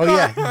 yeah. we're Oh, not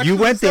yeah. actually You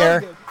went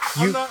there.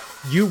 starting.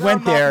 You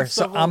went knocking there,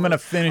 so stuff I'm over. going to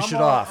finish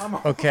it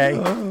off,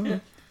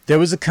 okay? There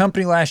was a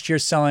company last year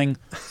selling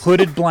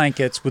hooded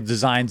blankets with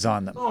designs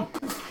on them.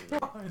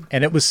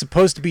 And it was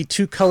supposed to be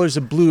 2 colors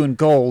of blue and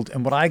gold,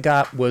 and what I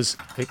got was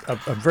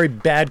a very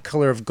bad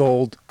color of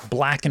gold,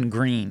 black and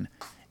green.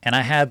 And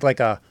I had like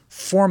a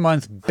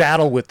 4-month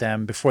battle with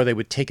them before they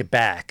would take it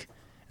back.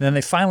 And then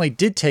they finally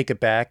did take it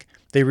back.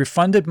 They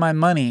refunded my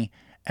money,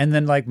 and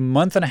then like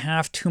month and a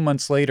half, 2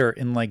 months later,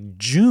 in like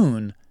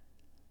June,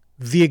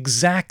 the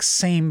exact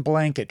same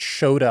blanket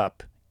showed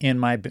up in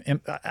my.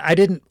 I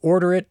didn't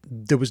order it.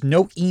 There was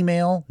no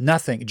email,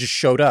 nothing. It just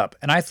showed up,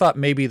 and I thought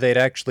maybe they'd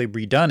actually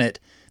redone it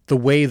the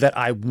way that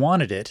I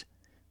wanted it,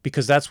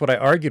 because that's what I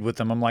argued with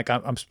them. I'm like,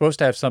 I'm supposed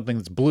to have something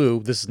that's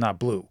blue. This is not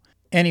blue.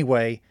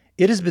 Anyway,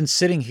 it has been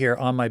sitting here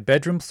on my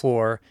bedroom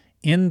floor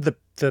in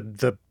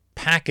the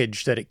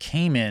package that it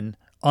came in.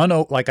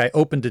 Like I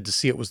opened it to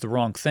see it was the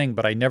wrong thing,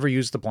 but I never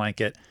used the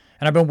blanket.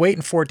 And I've been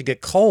waiting for it to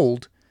get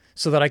cold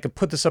so that I could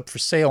put this up for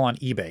sale on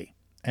eBay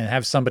and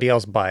have somebody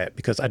else buy it,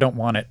 because I don't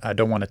want it. I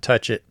don't want to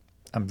touch it.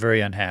 I'm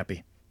very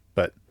unhappy.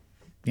 But,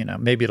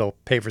 maybe it'll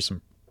pay for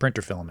some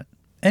printer filament.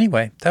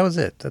 Anyway, that was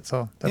it. That's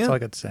all. That's all I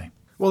got to say.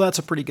 Well, that's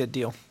a pretty good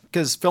deal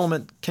because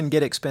filament can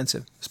get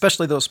expensive,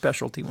 especially those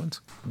specialty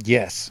ones.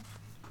 Yes.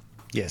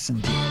 Yes,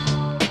 indeed.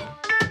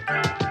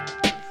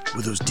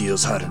 Were those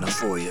deals hot enough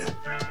for you?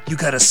 You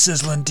got a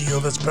sizzling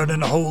deal that's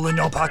burning a hole in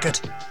your pocket?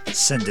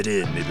 Send it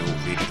in. Maybe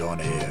we'll read it on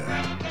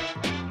air.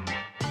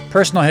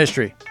 Personal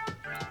history.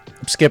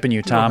 I'm skipping you,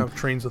 I don't Tom. have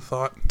trains of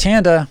thought.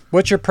 Tanda,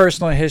 what's your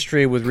personal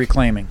history with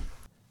reclaiming?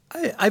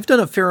 I've done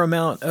a fair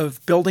amount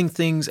of building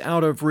things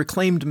out of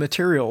reclaimed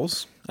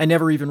materials. I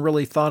never even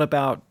really thought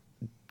about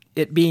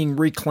it being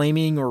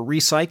reclaiming or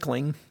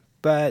recycling,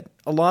 but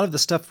a lot of the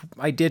stuff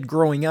I did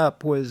growing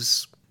up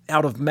was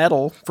out of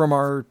metal from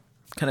our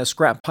kind of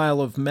scrap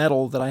pile of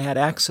metal that I had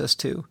access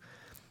to.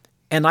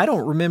 And I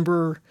don't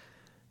remember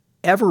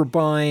ever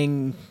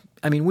buying,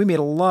 we made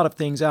a lot of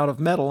things out of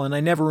metal, and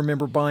I never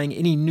remember buying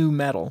any new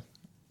metal.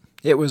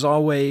 It was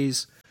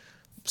always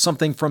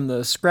something from the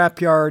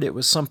scrapyard. It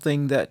was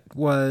something that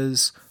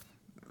was,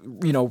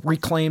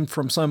 reclaimed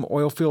from some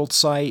oil field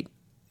site.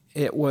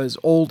 It was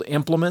old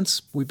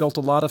implements. We built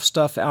a lot of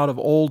stuff out of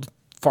old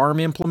farm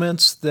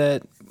implements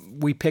that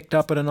we picked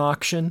up at an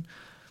auction,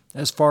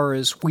 as far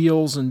as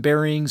wheels and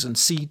bearings and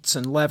seats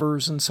and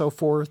levers and so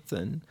forth.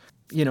 And,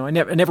 I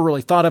never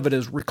really thought of it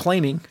as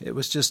reclaiming. It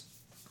was just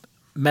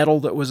metal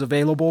that was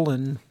available,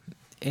 and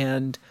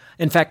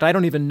in fact, I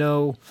don't even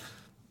know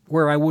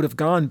where I would have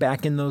gone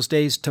back in those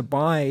days to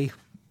buy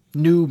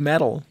new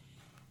metal.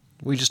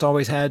 We just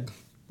always had,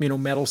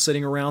 metal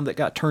sitting around that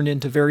got turned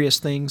into various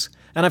things.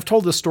 And I've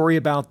told the story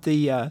about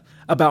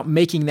about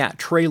making that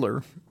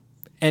trailer,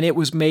 and it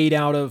was made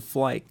out of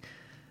like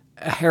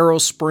a harrow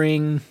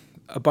spring,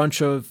 a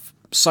bunch of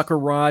sucker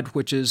rod,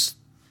 which is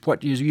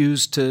what you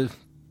use to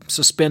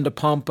suspend a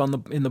pump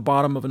in the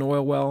bottom of an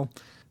oil well.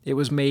 It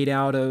was made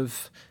out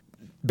of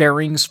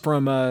bearings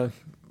from a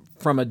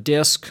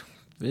disc,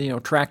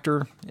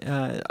 tractor.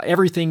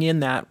 Everything in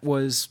that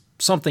was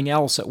something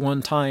else at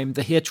one time.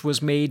 The hitch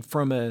was made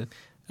from a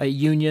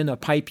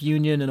pipe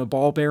union and a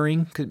ball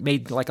bearing. It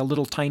made like a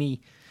little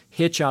tiny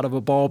hitch out of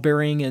a ball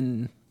bearing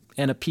and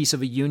a piece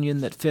of a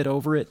union that fit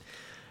over it.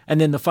 And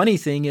then the funny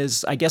thing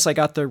is, I guess I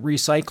got the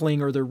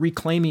recycling or the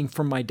reclaiming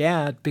from my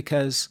dad,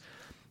 because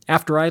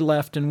after I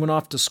left and went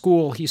off to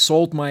school, he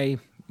sold my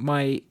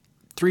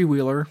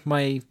three-wheeler,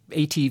 my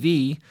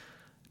ATV,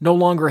 no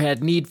longer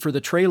had need for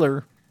the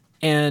trailer,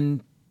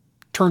 and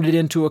turned it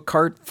into a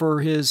cart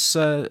for his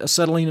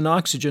acetylene and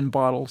oxygen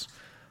bottles.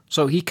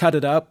 So he cut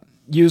it up,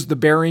 used the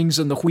bearings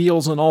and the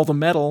wheels and all the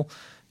metal,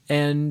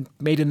 and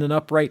made it an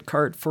upright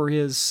cart for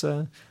his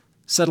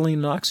acetylene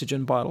and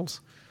oxygen bottles.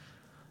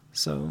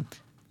 So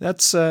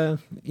that's, but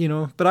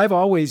I've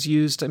always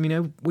used,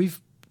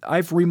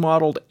 I've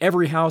remodeled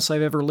every house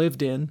I've ever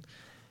lived in,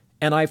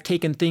 and I've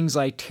taken things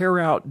I tear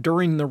out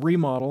during the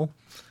remodel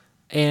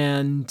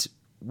and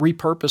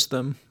repurposed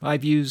them.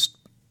 I've used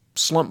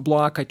slump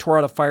block. I tore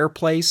out a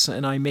fireplace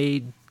and I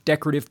made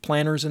decorative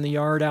planters in the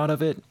yard out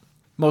of it.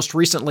 Most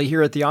recently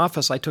here at the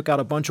office, I took out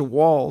a bunch of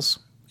walls,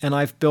 and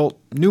I've built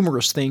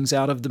numerous things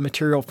out of the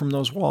material from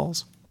those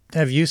walls.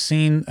 Have you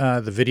seen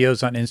the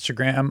videos on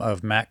Instagram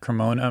of Matt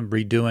Cremona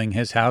redoing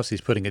his house?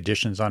 He's putting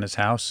additions on his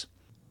house.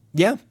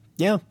 Yeah.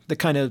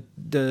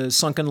 The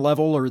sunken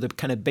level, or the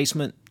kind of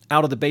basement,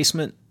 out of the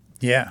basement.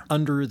 Yeah.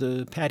 Under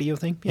the patio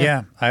thing.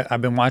 Yeah.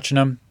 I've been watching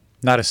them.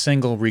 Not a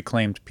single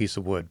reclaimed piece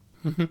of wood.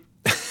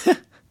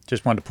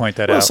 Just wanted to point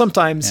that out. Well,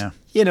 sometimes,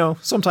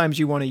 sometimes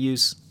you want to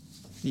use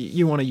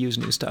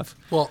new stuff.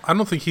 Well, I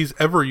don't think he's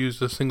ever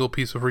used a single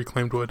piece of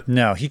reclaimed wood.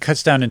 No, he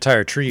cuts down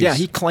entire trees. Yeah,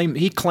 he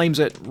claims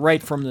it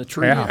right from the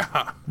tree.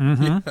 Yeah.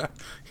 Mm-hmm. Yeah.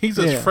 He's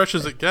as fresh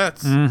as it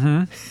gets.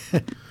 Mm-hmm.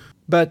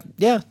 But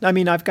yeah,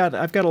 I've got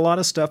a lot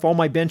of stuff. All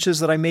my benches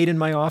that I made in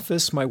my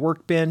office, my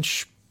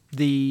workbench,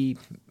 the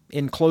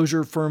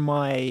enclosure for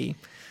my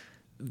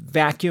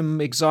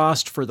vacuum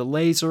exhaust for the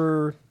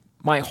laser,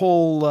 my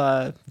whole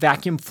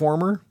vacuum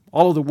former,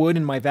 all of the wood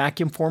in my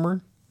vacuum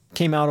former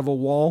came out of a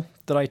wall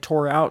that I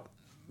tore out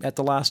at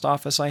the last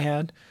office I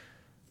had.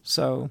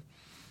 So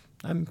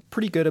I'm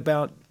pretty good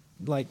about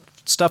like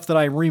stuff that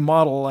I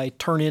remodel, I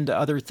turn into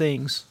other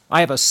things.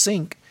 I have a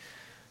sink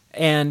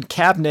and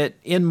cabinet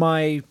in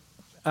my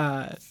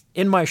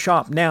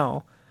shop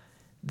now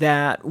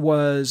that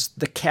was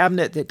the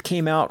cabinet that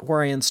came out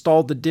where I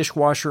installed the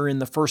dishwasher in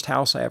the first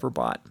house I ever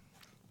bought.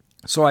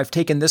 So I've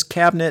taken this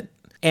cabinet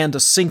and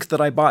a sink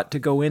that I bought to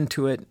go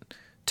into it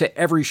to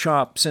every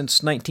shop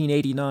since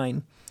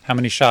 1989. How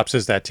many shops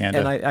is that, Tanda?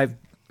 And I've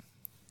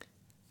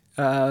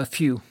a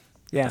few.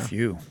 Yeah. A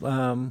few.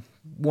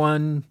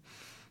 1,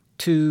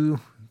 2,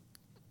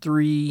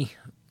 3,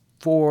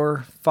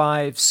 4,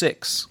 5,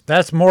 6.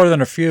 That's more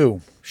than a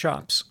few.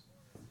 Shops.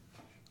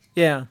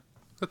 Yeah.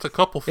 That's a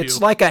couple few. It's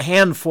like a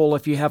handful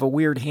if you have a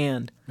weird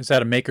hand. Is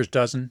that a maker's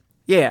dozen?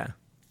 Yeah.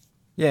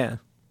 Yeah.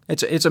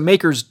 It's a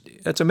maker's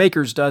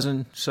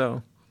dozen,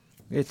 so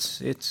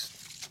it's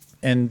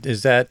And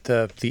is that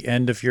the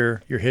end of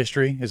your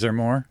history? Is there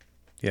more?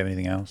 Do you have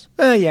anything else?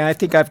 Yeah, I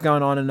think I've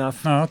gone on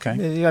enough. Oh,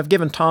 okay. I've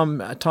given Tom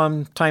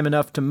time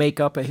enough to make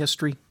up a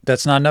history.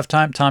 That's not enough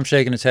time? Tom's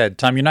shaking his head.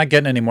 Tom, you're not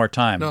getting any more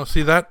time. No,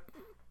 see that?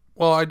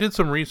 Well, I did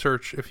some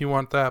research if you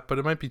want that, but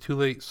it might be too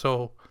late.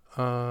 So,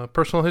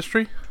 personal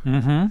history?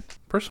 Mm-hmm.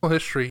 Personal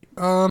history.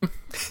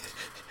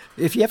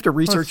 If you have to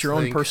research your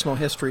own personal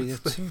history,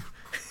 it's...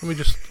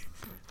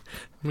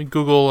 Let me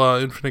Google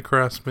Infinite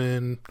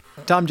Craftsman.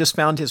 Tom just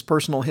found his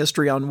personal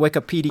history on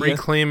Wikipedia.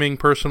 Reclaiming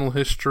personal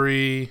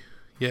history.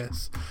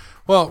 Yes.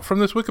 Well, from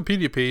this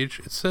Wikipedia page,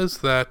 it says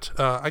that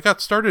I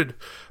got started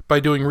by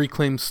doing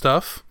reclaimed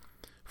stuff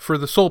for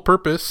the sole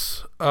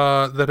purpose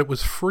that it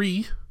was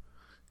free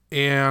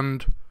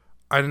and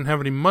I didn't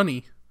have any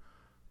money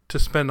to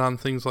spend on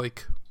things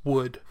like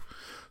wood.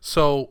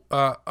 So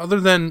other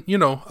than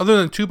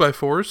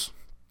 2x4s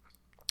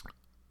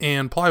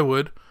and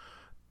plywood,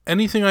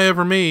 anything I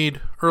ever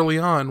made early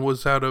on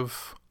was out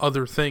of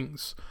other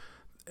things.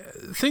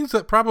 Things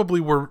that probably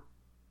were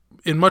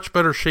in much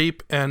better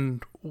shape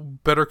and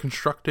better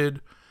constructed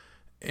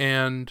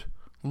and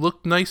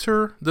looked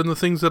nicer than the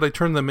things that I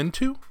turned them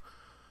into.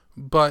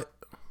 But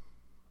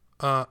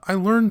I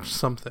learned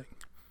something,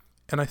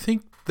 and I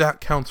think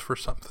that counts for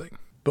something.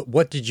 But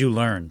what did you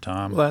learn,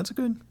 Tom? Well, that's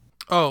good.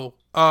 Oh,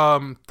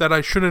 that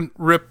I shouldn't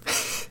rip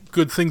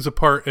good things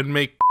apart and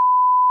make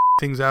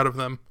things out of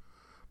them.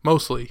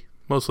 Mostly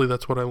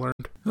that's what I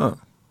learned. Oh,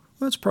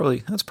 That's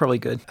probably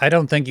good. I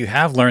don't think you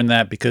have learned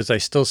that because I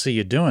still see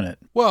you doing it.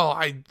 Well,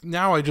 I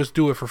just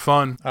do it for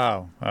fun.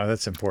 Oh,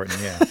 that's important.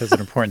 Yeah, that's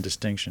an important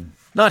distinction.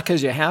 Not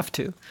because you have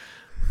to.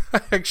 I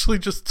actually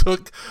just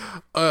took,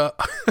 I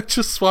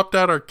just swapped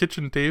out our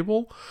kitchen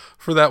table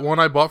for that one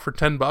I bought for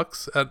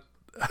 $10 at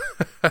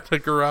at a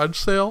garage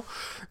sale.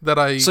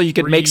 So you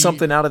could make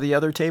something out of the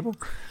other table.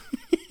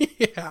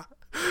 Yeah,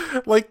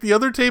 like the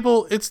other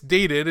table, it's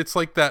dated. It's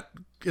like that.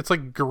 It's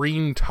like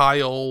green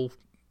tile,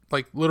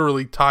 like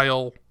literally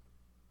tile,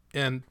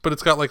 but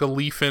it's got like a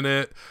leaf in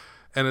it,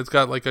 and it's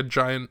got like a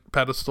giant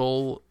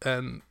pedestal,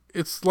 and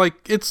it's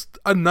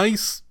a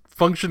nice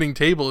functioning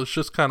table. It's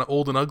just kind of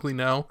old and ugly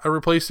now. I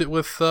replaced it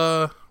with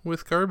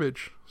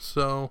garbage.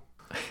 So,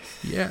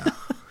 yeah.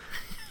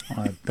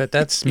 Well, I bet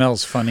that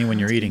smells funny when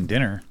you're eating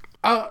dinner.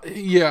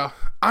 Yeah.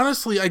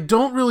 Honestly, I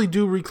don't really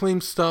do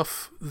reclaimed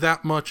stuff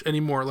that much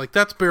anymore. Like,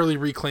 that's barely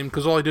reclaimed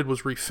because all I did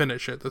was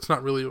refinish it. That's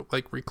not really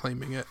like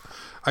reclaiming it.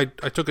 I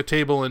took a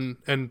table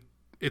and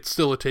it's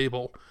still a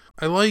table.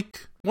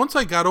 Once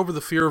I got over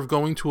the fear of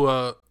going to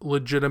a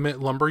legitimate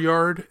lumber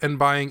yard and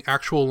buying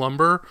actual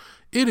lumber,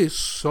 it is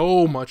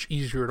so much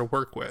easier to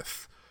work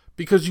with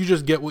because you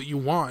just get what you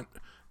want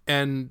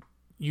and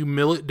you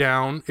mill it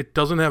down. It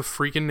doesn't have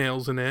freaking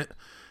nails in it,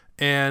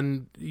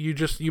 and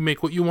you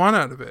make what you want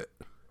out of it.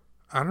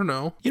 I don't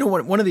know. You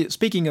know,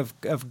 speaking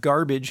of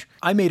garbage,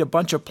 I made a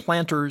bunch of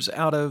planters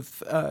out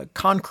of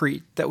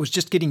concrete that was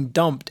just getting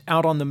dumped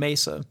out on the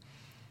mesa.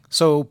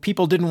 So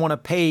people didn't want to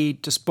pay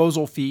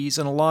disposal fees,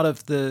 and a lot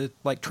of the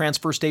like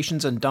transfer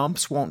stations and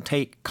dumps won't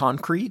take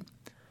concrete.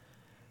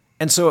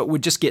 And so it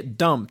would just get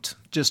dumped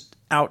just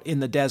out in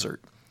the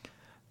desert.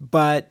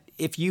 But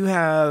if you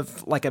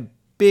have like a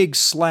big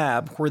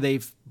slab where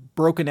they've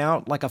broken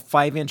out like a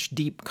 5-inch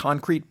deep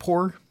concrete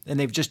pour and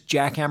they've just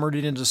jackhammered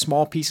it into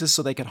small pieces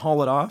so they can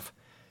haul it off,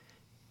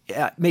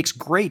 it makes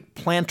great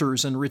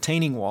planters and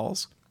retaining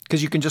walls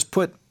because you can just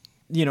put,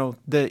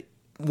 the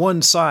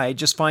one side,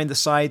 just find the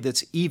side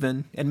that's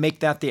even and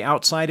make that the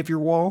outside of your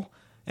wall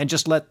and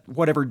just let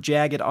whatever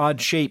jagged odd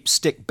shape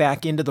stick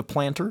back into the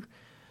planter.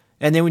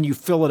 And then when you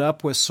fill it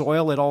up with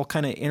soil, it all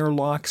kind of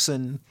interlocks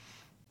and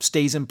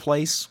stays in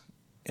place.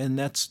 And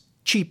that's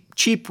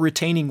cheap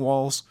retaining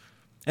walls.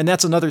 And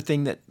that's another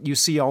thing that you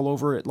see all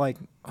over at like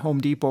Home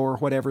Depot or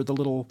whatever, the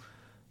little,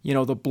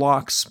 the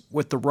blocks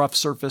with the rough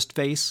surfaced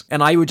face.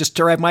 And I would just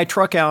drive my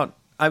truck out.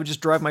 I would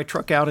just drive my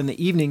truck out in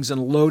the evenings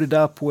and load it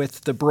up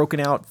with the broken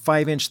out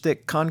 5-inch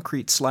thick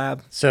concrete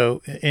slab.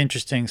 So,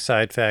 interesting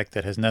side fact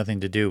that has nothing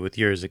to do with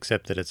yours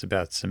except that it's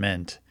about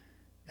cement.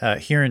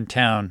 Here in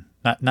town,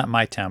 not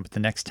my town, but the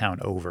next town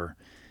over,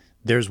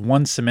 there's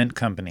one cement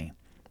company,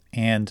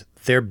 and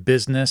their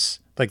business,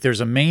 like there's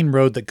a main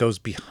road that goes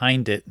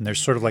behind it, and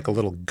there's sort of like a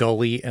little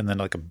gully and then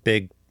like a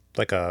big,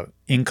 like a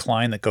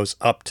incline that goes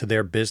up to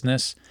their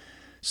business.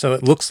 So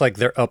it looks like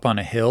they're up on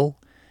a hill,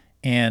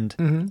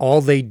 and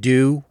all they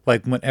do,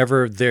 like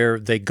whenever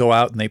they go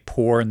out and they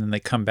pour and then they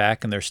come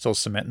back and there's still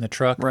cement in the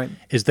truck, right,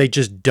 is they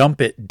just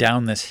dump it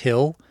down this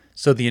hill.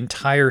 So the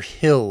entire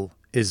hill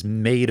is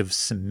made of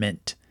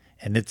cement.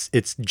 And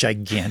it's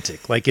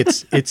gigantic. Like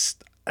it's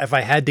if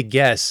I had to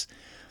guess,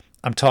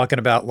 I'm talking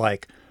about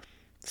like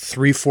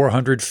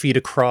 300-400 feet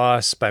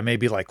across by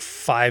maybe like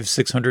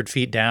 500-600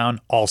 feet down,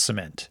 all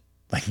cement.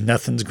 Like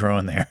nothing's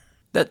growing there.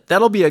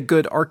 That'll be a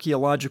good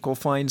archaeological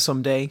find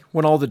someday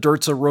when all the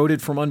dirt's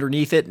eroded from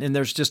underneath it and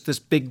there's just this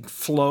big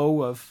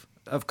flow of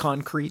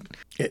concrete.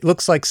 It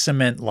looks like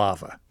cement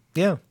lava.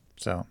 Yeah.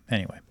 So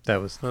anyway,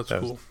 that's cool.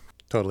 Was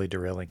totally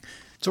derailing.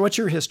 So what's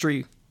your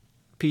history,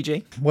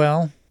 PJ?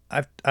 Well,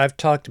 I've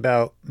talked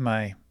about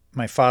my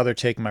father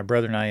taking my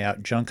brother and I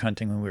out junk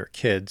hunting when we were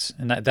kids,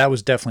 and that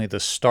was definitely the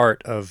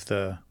start of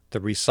the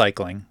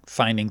recycling,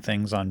 finding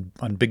things on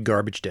Big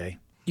Garbage Day.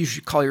 You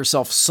should call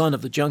yourself Son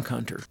of the Junk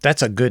Hunter.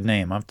 That's a good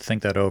name. I'll have to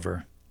think that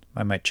over.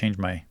 I might change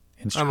my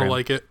Instagram. I don't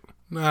like it.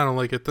 I don't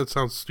like it. That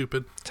sounds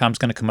stupid. Tom's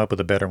going to come up with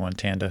a better one,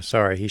 Tanda.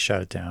 Sorry, he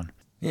shot it down.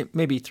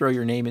 Maybe throw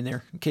your name in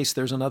there in case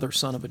there's another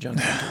Son of a Junk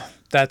Hunter.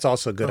 That's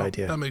also a good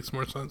idea. That makes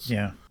more sense.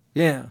 Yeah.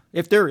 Yeah.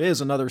 If there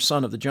is another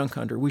Son of the Junk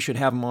Hunter, we should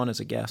have him on as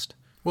a guest.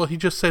 Well, he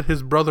just said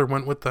his brother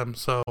went with them,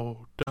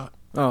 so duh.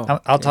 Oh,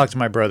 I'll talk to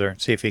my brother,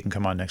 see if he can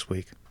come on next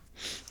week.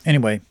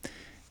 Anyway,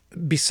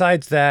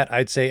 besides that,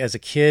 I'd say as a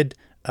kid,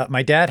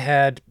 my dad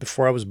had,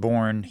 before I was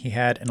born, he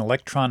had an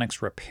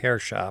electronics repair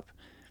shop.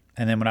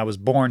 And then when I was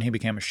born, he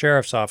became a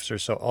sheriff's officer,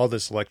 so all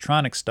this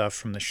electronic stuff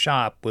from the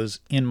shop was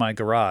in my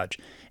garage.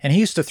 And he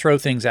used to throw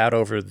things out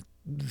over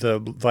the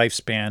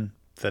lifespan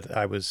that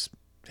I was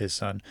his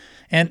son.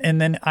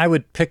 And then I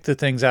would pick the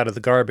things out of the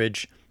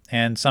garbage,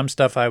 and some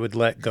stuff I would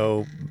let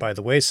go by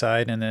the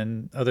wayside, and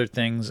then other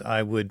things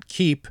I would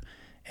keep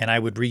and I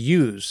would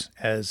reuse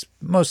as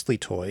mostly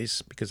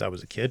toys because I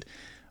was a kid.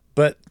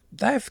 But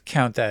I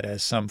count that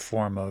as some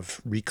form of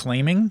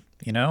reclaiming,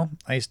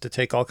 I used to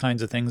take all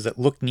kinds of things that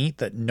looked neat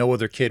that no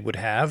other kid would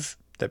have,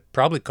 that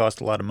probably cost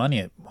a lot of money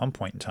at one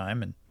point in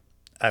time, and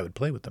I would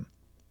play with them.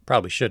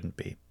 Probably shouldn't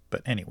be,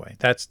 but anyway,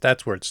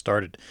 that's where it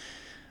started.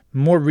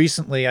 More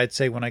recently, I'd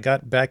say when I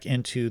got back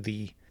into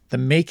the the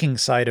making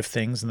side of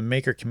things in the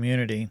maker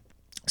community,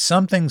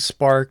 something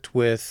sparked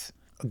with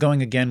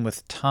going again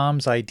with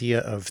Tom's idea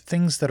of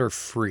things that are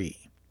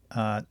free.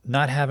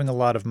 Not having a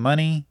lot of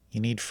money, you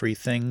need free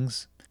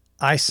things.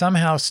 I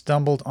somehow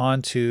stumbled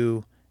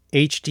onto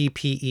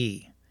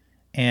HDPE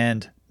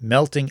and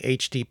melting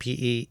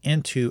HDPE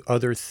into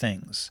other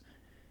things.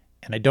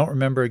 And I don't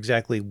remember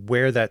exactly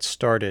where that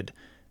started.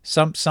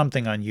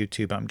 Something on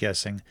YouTube, I'm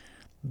guessing.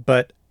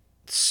 But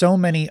so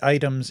many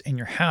items in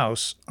your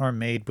house are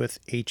made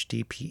with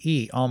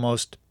HDPE.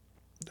 Almost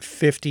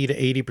 50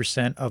 to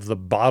 80% of the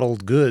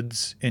bottled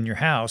goods in your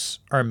house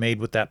are made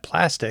with that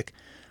plastic,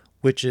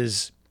 which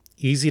is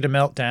easy to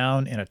melt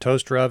down in a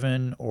toaster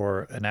oven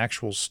or an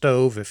actual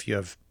stove if you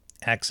have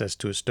access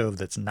to a stove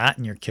that's not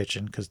in your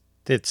kitchen, because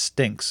it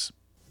stinks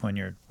when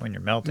you're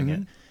melting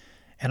it.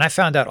 And I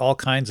found out all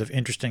kinds of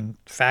interesting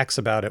facts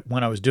about it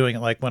when I was doing it.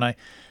 Like when I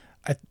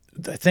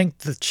think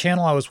the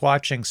channel I was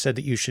watching said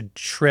that you should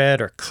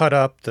shred or cut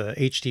up the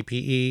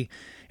HDPE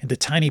into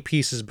tiny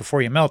pieces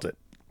before you melt it.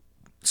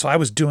 So I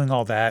was doing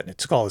all that, and it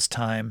took all this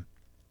time.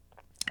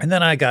 And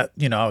then I got,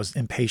 I was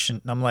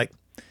impatient, and I'm like,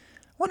 I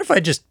wonder if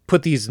I just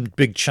put these in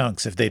big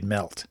chunks if they'd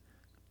melt.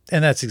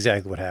 And that's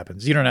exactly what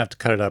happens. You don't have to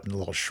cut it up into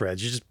little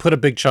shreds. You just put a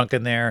big chunk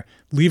in there,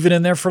 leave it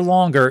in there for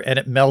longer, and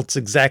it melts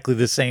exactly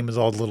the same as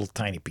all the little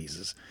tiny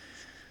pieces.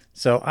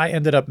 So I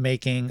ended up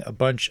making a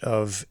bunch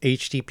of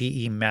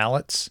HDPE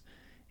mallets,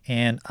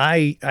 and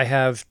I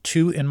have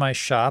 2 in my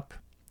shop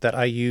that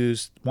I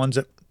use.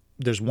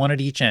 There's one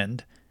at each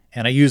end,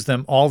 and I use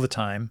them all the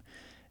time.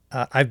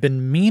 I've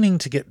been meaning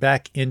to get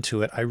back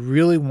into it. I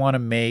really want to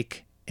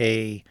make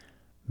a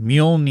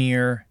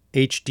Mjolnir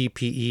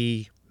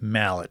HDPE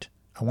mallet.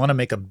 I want to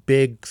make a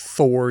big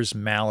Thor's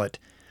mallet,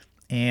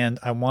 and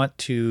I want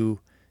to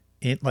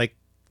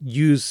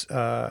use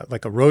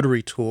like a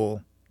rotary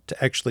tool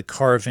to actually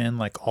carve in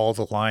like all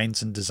the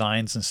lines and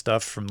designs and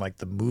stuff from like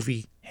the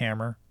movie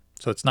Hammer.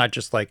 So it's not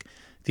just like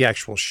the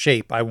actual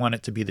shape. I want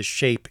it to be the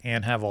shape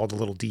and have all the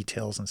little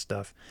details and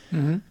stuff.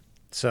 Mm-hmm.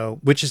 So,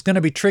 which is going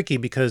to be tricky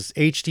because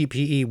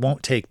HDPE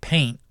won't take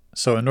paint.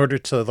 So in order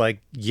to like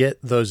get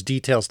those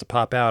details to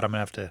pop out, I'm going to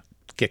have to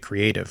get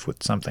creative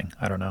with something.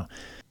 I don't know.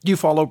 Do you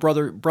follow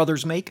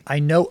Brothers Make? I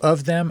know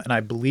of them, and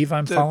I believe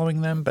I'm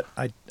following them, but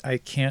I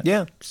can't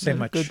say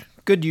much.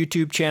 Good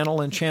YouTube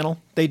channel.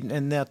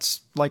 And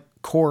that's like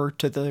core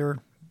to their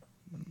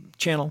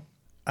channel.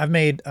 I've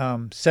made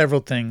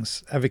several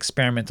things. I've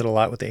experimented a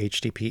lot with the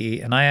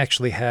HDPE, and I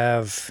actually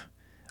have,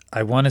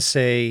 I want to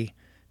say,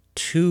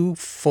 2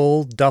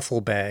 full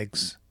duffel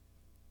bags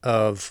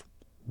of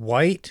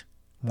white.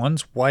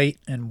 One's white,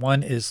 and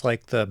one is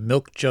like the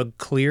milk jug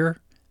clear,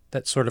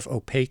 that sort of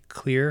opaque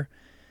clear.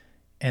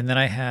 And then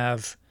I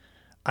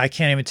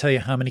can't even tell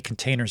you how many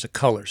containers of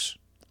colors.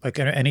 Like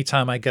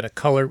anytime I get a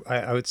color,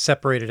 I would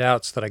separate it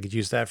out so that I could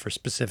use that for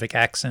specific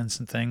accents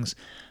and things.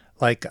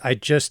 Like I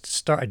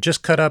just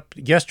cut up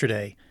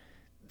yesterday.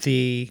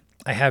 I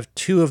have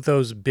 2 of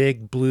those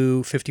big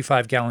blue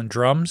 55-gallon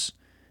drums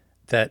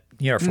that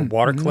are for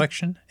water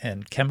collection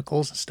and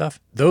chemicals and stuff.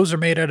 Those are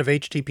made out of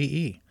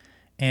HDPE.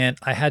 And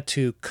I had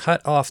to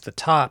cut off the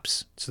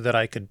tops so that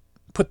I could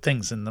put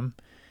things in them.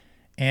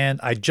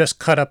 And I just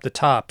cut up the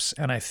tops,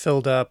 and I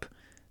filled up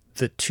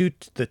the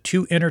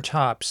two inner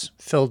tops,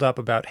 filled up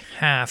about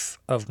half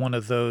of one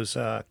of those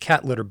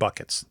cat litter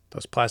buckets,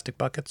 those plastic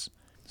buckets.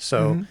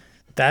 So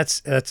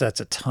that's a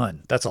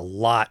ton. That's a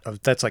lot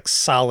of, that's like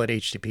solid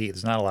HDPE.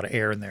 There's not a lot of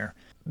air in there.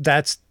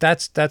 That's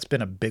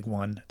been a big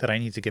one that I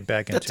need to get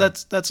back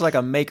into. That's like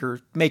a maker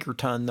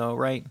ton though,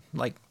 right?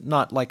 Like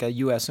not like a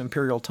U.S.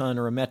 imperial ton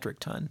or a metric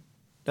ton.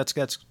 That's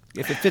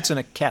if it fits in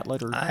a cat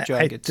litter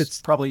jug,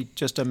 it's probably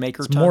just a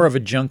maker ton. It's more of a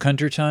junk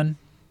hunter ton.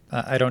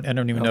 I don't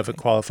even know if it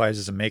qualifies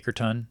as a maker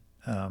ton.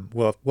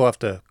 We'll have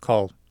to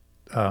call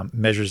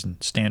measures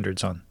and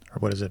standards on, or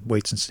what is it?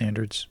 Weights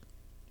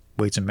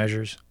and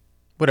measures,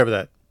 whatever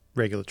that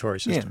regulatory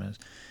system is.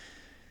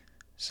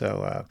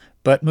 So,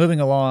 but moving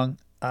along,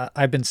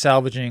 I've been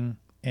salvaging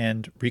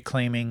and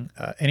reclaiming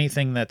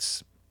anything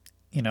that's,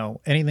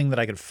 anything that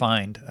I could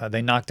find.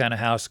 They knocked down a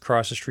house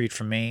across the street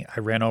from me. I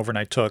ran over and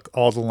I took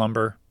all the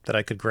lumber that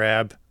I could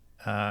grab.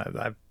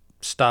 I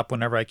stop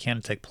whenever I can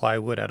to take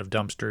plywood out of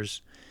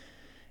dumpsters.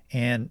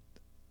 And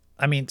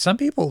I mean, some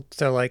people,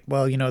 they're like,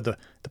 well, the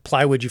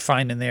plywood you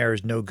find in there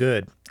is no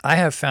good. I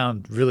have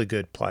found really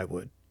good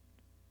plywood.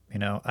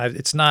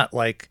 It's not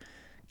like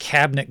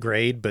cabinet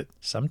grade, but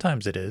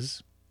sometimes it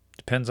is.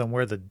 Depends on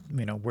where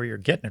where you're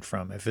getting it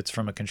from. If it's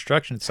from a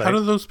construction site. How do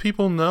those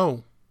people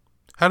know?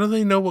 How do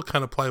they know what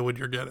kind of plywood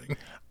you're getting?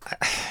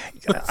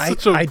 I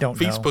don't know.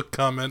 Facebook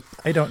comment.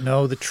 I don't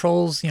know. The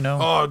trolls,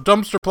 Oh,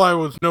 dumpster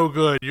plywood's no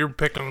good. You're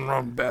picking the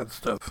wrong bad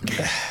stuff.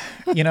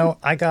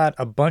 I got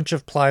a bunch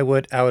of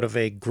plywood out of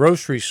a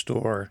grocery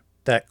store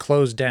that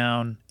closed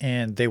down,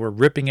 and they were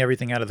ripping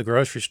everything out of the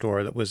grocery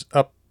store that was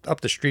up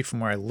the street from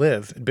where I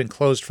live. It had been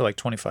closed for like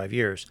 25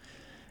 years.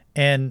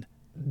 And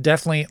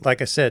definitely,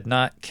 like I said,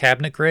 not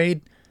cabinet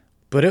grade,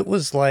 but it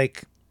was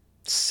like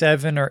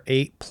 7 or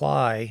 8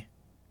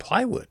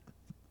 plywood.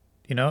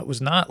 You know, it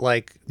was not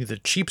like the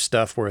cheap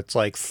stuff where it's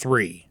like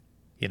 3,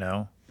 you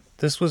know.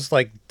 This was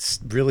like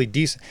really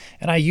decent.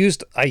 And I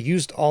used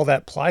all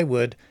that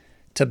plywood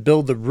to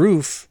build the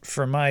roof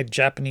for my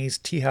Japanese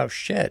tea house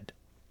shed.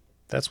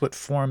 That's what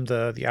formed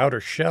the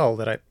outer shell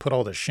that I put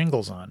all the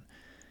shingles on.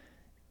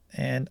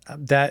 And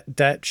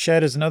that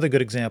shed is another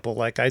good example.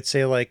 Like I'd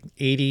say like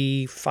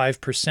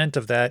 85%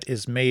 of that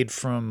is made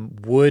from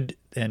wood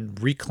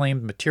and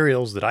reclaimed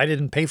materials that I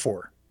didn't pay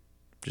for.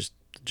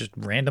 Just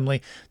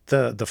randomly.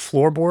 The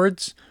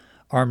floorboards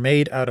are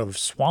made out of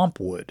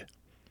swamp wood.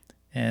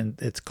 And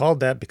it's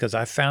called that because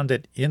I found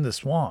it in the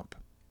swamp.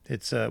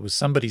 It was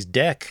somebody's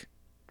deck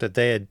that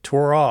they had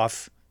tore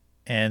off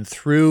and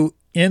threw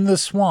in the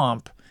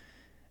swamp.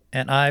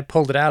 And I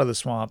pulled it out of the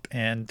swamp.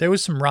 And there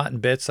was some rotten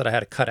bits that I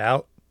had to cut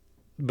out.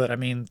 But I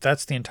mean,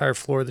 that's the entire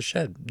floor of the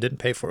shed. Didn't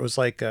pay for it. It was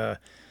like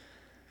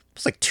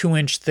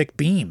 2-inch thick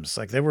beams.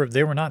 Like they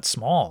were not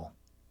small.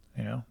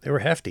 You know, they were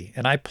hefty.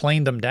 And I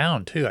planed them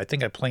down too. I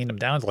think I planed them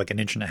down to like 1.5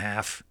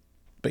 inches.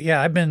 But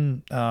yeah, I've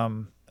been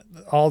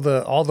all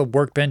the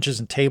workbenches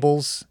and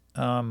tables,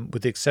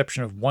 with the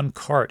exception of one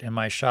cart in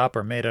my shop,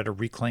 are made out of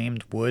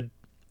reclaimed wood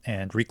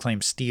and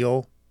reclaimed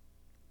steel.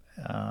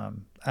 I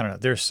don't know.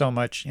 There's so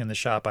much in the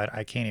shop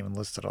I can't even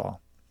list it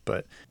all.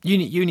 But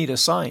you need a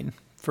sign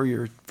for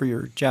your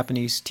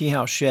Japanese tea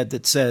house shed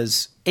that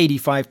says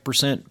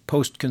 85%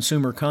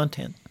 post-consumer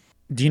content.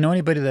 Do you know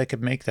anybody that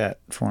could make that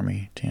for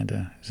me,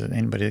 Tanda? Is there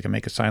anybody that can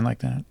make a sign like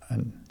that?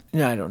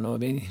 No, I don't know. I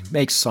mean, it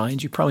makes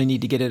signs. You probably need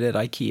to get it at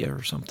IKEA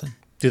or something.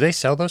 Do they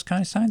sell those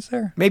kind of signs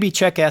there? Maybe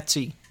check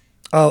Etsy.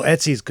 Oh,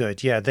 Etsy's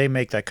good. Yeah, they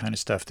make that kind of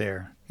stuff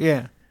there.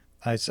 Yeah.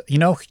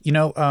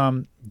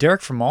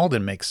 Derek from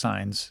Malden makes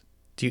signs.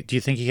 Do you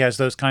think he has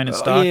those kind of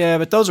stock? Yeah,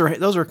 but those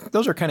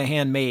are kind of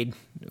handmade,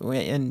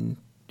 and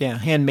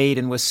handmade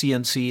and with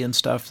CNC and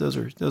stuff. Those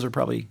are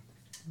probably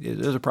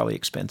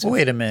expensive.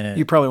 Wait a minute.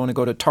 You probably want to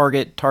go to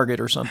Target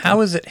or something.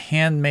 How is it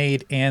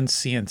handmade and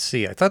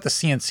CNC? I thought the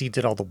CNC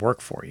did all the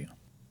work for you.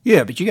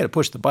 Yeah, but you got to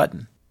push the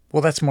button.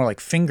 Well, that's more like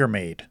finger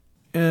made.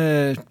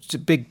 It's a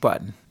big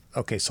button.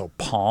 Okay, so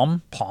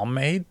palm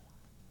made?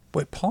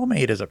 Wait, palm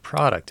made is a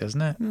product,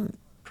 isn't it?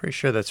 Pretty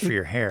sure that's for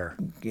your hair.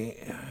 Yeah,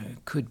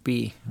 could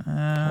be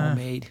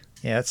pomade.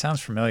 Yeah, that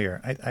sounds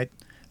familiar. I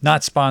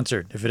not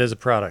sponsored if it is a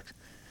product.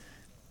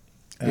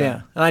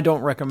 Yeah, and I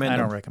don't recommend them.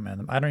 I don't recommend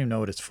them. I don't even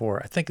know what it's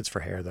for. I think it's for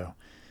hair, though.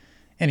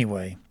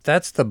 Anyway,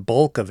 that's the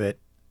bulk of it.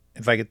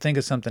 If I could think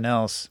of something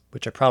else,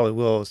 which I probably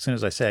will as soon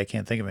as I say I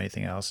can't think of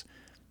anything else.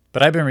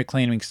 But I've been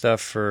reclaiming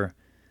stuff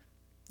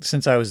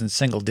since I was in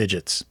single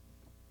digits,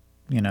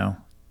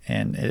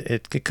 and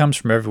it comes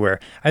from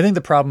everywhere. I think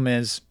the problem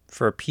is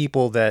for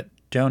people that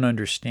don't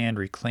understand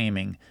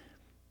reclaiming,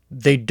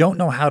 they don't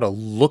know how to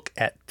look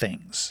at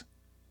things.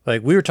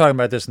 Like we were talking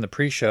about this in the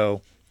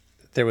pre-show.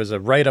 There was a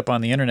write-up on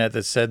the internet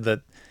that said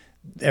that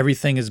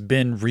everything has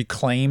been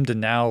reclaimed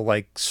and now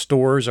like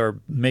stores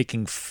are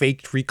making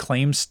fake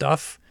reclaimed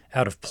stuff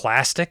out of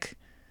plastic,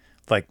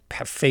 like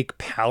fake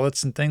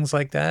pallets and things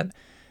like that.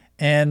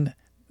 And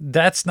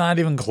that's not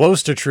even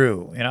close to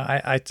true.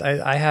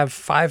 I have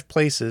 4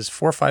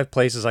 or 5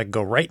 places I can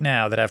go right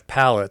now that have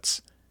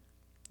pallets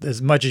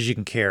as much as you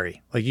can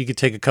carry. Like you could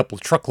take a couple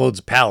of truckloads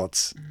of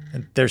pallets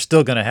and they're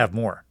still going to have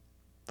more.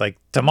 Like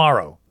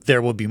tomorrow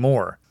there will be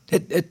more.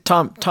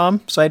 Tom,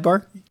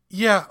 sidebar?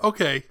 Yeah,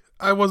 okay.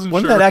 I wasn't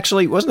Wasn't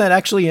sure. Wasn't that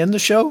actually in the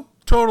show?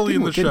 Totally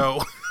in the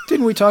show.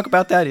 Didn't we talk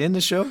about that in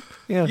the show?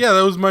 Yeah. Yeah,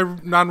 that was my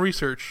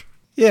non-research.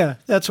 Yeah,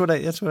 that's what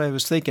I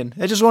was thinking.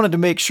 I just wanted to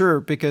make sure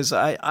because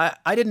I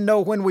didn't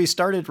know when we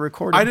started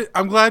recording.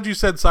 I'm glad you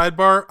said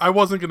sidebar. I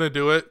wasn't going to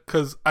do it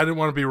because I didn't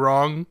want to be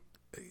wrong.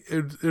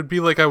 It'd be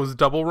like I was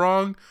double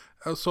wrong.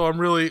 So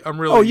I'm really.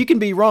 Oh, you can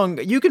be wrong.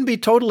 You can be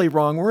totally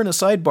wrong. We're in a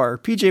sidebar.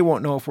 PJ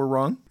won't know if we're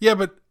wrong. Yeah,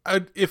 but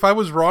if I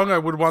was wrong, I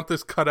would want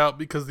this cut out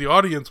because the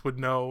audience would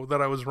know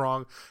that I was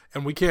wrong,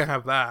 and we can't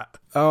have that.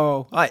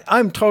 Oh,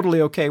 I'm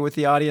totally okay with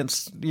the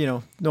audience,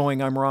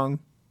 knowing I'm wrong.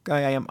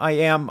 I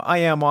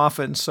am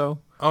often, so.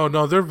 Oh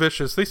no, they're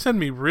vicious. They send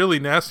me really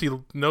nasty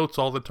notes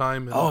all the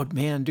time. Oh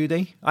man, do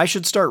they? I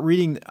should start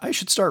reading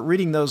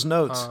those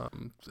notes.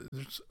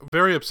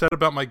 Very upset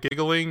about my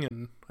giggling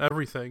and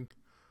everything.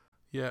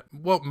 Yeah.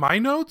 Well, my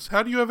notes?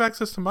 How do you have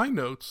access to my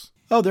notes?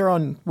 Oh, they're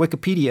on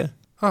Wikipedia.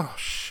 Oh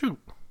shoot.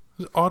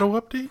 Auto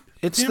update?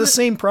 It's the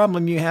same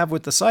problem you have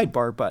with the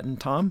sidebar button,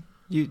 Tom.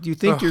 You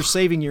think you're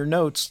saving your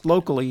notes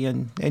locally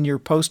and you're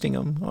posting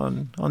them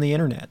on the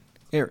internet.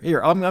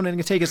 Here, I'm going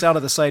to take us out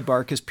of the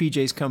sidebar because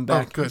PJ's come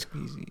back. Oh, good.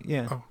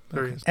 Yeah. Oh,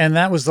 there he is. And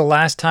that was the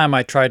last time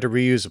I tried to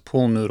reuse a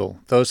pool noodle.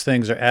 Those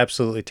things are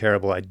absolutely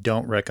terrible. I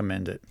don't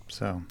recommend it.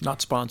 So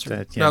not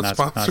sponsored. Not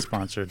sponsored. Not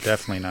sponsored.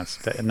 Definitely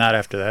not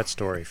after that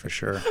story for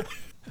sure.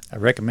 I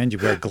recommend you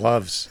wear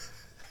gloves.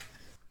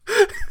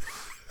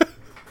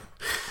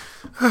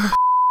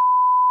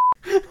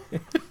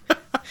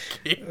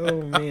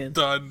 Oh man. I'm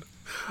done.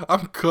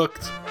 I'm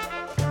cooked.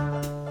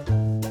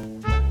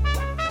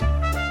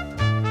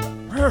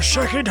 Well,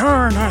 second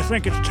turn, I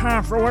think it's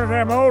time for one of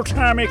them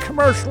old-timey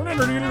commercial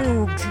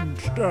interludes and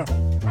stuff.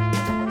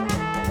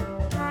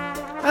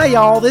 Hi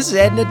y'all, this is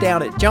Edna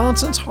down at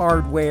Johnson's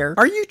Hardware.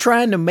 Are you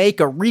trying to make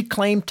a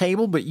reclaimed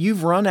table but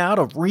you've run out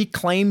of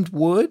reclaimed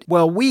wood?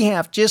 Well, we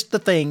have just the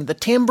thing, the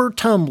Timber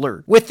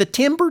Tumbler. With the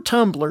Timber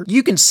Tumbler,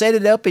 you can set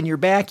it up in your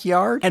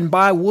backyard and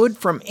buy wood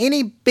from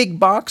any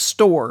big box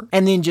store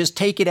and then just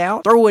take it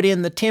out, throw it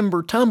in the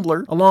Timber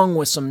Tumbler along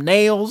with some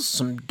nails,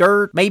 some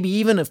dirt, maybe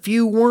even a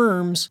few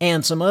worms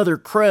and some other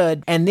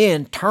crud, and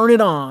then turn it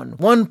on.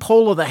 One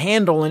pull of the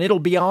handle and it'll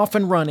be off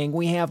and running.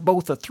 We have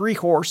both a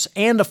 3-horse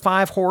and a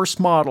 5-horse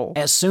model.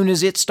 As soon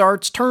as it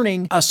starts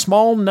turning, a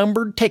small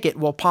numbered ticket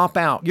will pop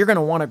out. You're going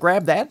to want to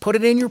grab that, put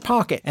it in your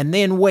pocket, and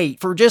then wait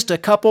for just a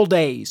couple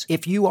days.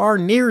 If you are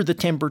near the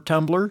Timber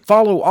Tumbler,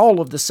 follow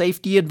all of the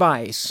safety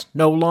advice.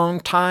 No long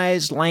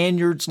ties,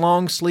 lanyards,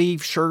 long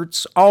sleeve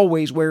shirts,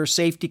 always wear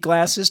safety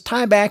glasses,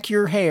 tie back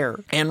your hair.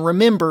 And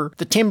remember,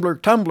 the Timber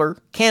Tumbler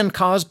can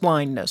cause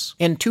blindness.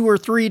 In 2 or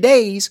 3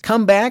 days,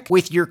 come back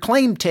with your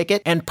claim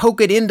ticket and poke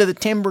it into the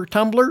Timber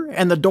Tumbler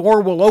and the door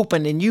will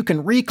open and you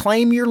can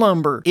reclaim your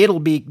lumber. It'll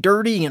be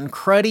dirty and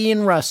cruddy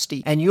and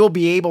rusty, and you'll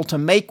be able to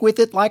make with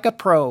it like a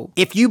pro.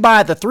 If you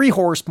buy the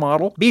 3-horse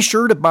model, be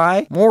sure to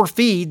buy more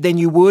feed than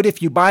you would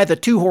if you buy the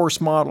 2-horse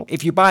model.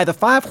 If you buy the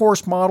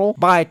 5-horse model,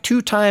 buy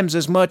 2 times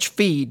as much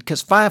feed,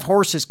 because 5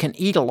 horses can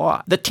eat a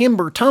lot. The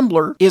Timber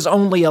Tumbler is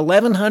only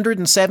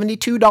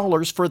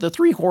 $1,172 for the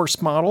 3-horse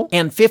model,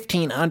 and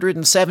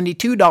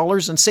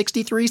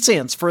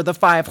 $1,572.63 for the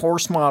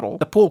 5-horse model.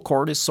 The pull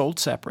cord is sold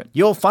separate.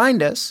 You'll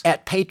find us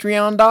at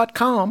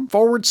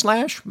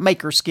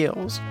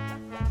patreon.com/makerskills.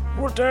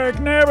 Well,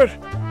 dagnabbit,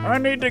 I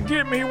need to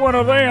get me one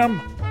of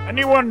them.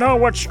 Anyone know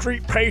what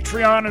street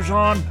Patreon is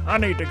on? I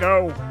need to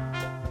go.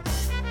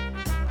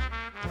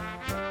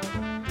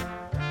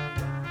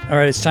 All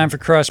right, it's time for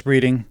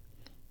crossbreeding.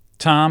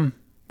 Tom,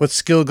 what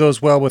skill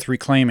goes well with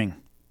reclaiming?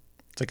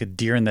 It's like a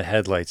deer in the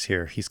headlights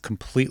here. He's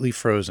completely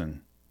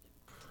frozen.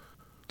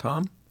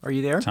 Tom, are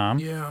you there? Tom,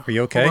 Yeah. are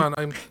you okay? Hold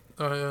on,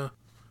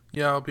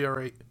 yeah, I'll be all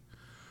right.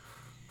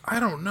 I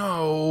don't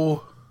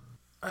know.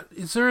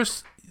 Is there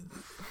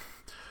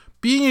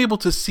being able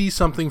to see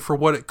something for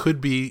what it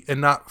could be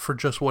and not for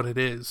just what it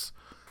is?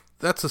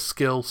 That's a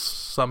skill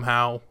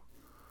somehow.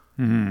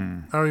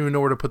 I don't even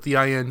know where to put the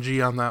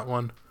ing on that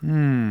one.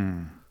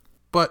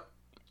 But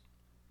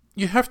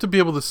you have to be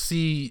able to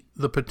see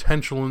the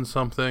potential in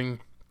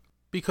something,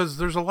 because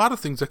there's a lot of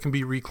things that can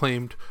be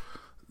reclaimed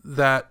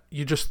that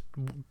you just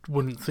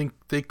wouldn't think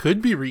they could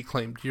be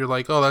reclaimed. You're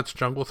like, oh, that's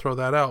junk, we'll throw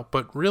that out.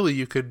 But really,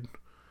 you could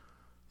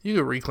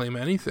reclaim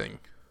anything.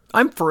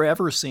 I'm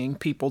forever seeing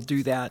people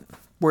do that,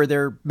 where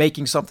they're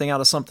making something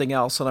out of something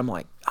else, and I'm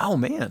like, oh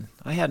man,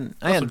 I hadn't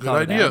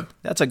thought of that.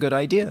 That's a good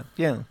idea.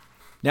 Yeah.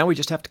 Now we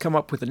just have to come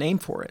up with a name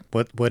for it.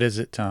 What is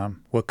it,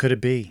 Tom? What could it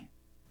be?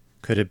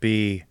 Could it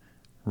be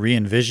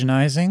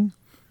re-envisionizing?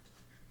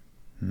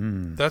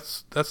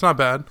 That's not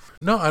bad.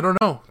 No, I don't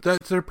know.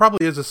 There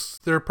probably is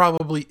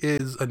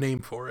a name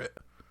for it,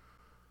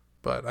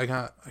 but I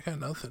got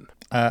nothing.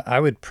 I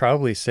would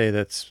probably say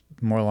that's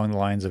more along the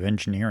lines of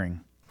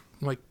engineering.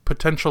 Like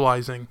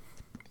potentializing.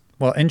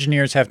 Well,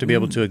 engineers have to be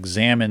able to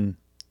examine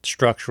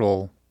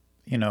structural,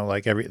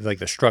 like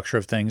the structure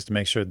of things to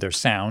make sure they're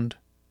sound.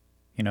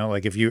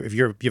 Like if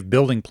you have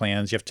building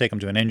plans, you have to take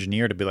them to an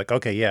engineer to be like,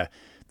 okay, yeah,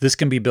 this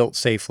can be built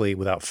safely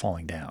without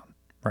falling down,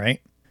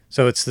 right?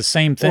 So it's the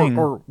same thing.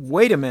 Or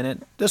wait a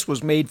minute, this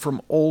was made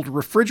from old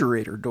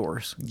refrigerator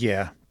doors.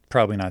 Yeah,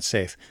 probably not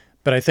safe.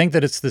 But I think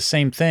that it's the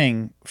same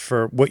thing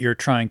for what you're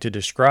trying to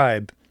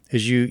describe.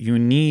 Is you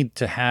need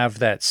to have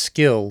that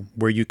skill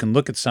where you can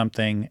look at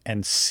something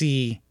and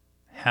see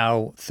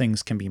how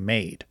things can be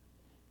made.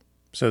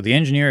 So the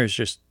engineer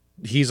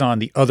he's on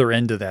the other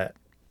end of that.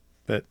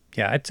 But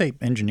yeah, I'd say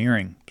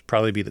engineering would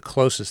probably be the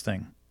closest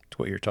thing to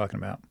what you're talking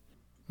about.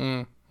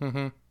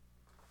 Mm-hmm.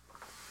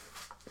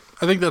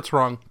 I think that's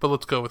wrong, but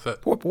let's go with it.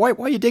 Why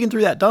are you digging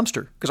through that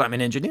dumpster? Because I'm an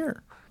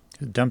engineer.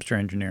 Dumpster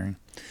engineering.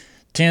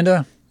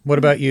 Tanda, what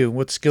about you?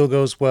 What skill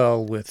goes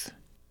well with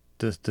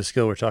the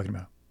skill we're talking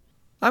about?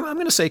 I'm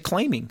going to say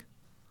claiming.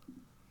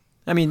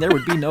 I mean, there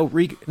would be no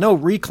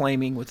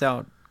reclaiming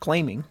without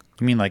claiming.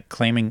 You mean like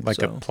claiming a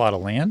plot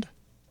of land?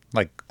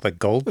 Like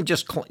gold?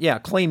 Just,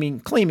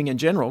 claiming in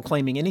general,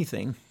 claiming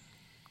anything.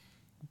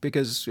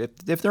 Because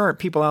if there aren't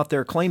people out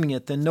there claiming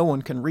it, then no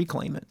one can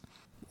reclaim it.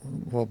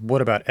 Well,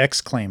 what about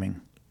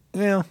exclaiming?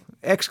 Yeah,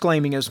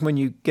 exclaiming is when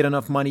you get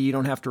enough money you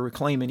don't have to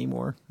reclaim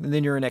anymore. And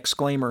then you're an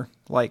exclaimer.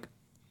 Like,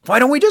 why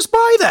don't we just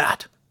buy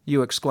that?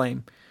 You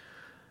exclaim.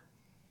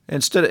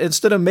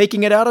 Instead of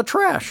making it out of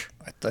trash.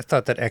 I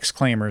thought that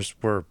exclaimers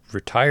were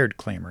retired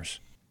claimers.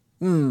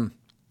 Yeah,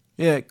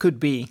 it could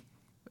be.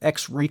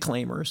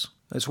 Ex-reclaimers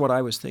is what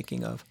I was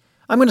thinking of.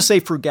 I'm going to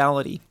say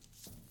frugality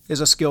is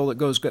a skill that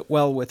goes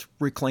well with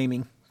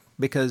reclaiming,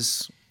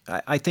 because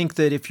I think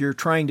that if you're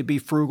trying to be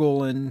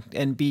frugal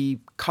and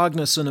be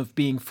cognizant of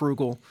being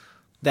frugal,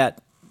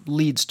 that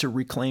leads to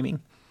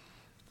reclaiming.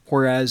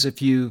 Whereas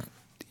if you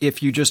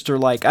just are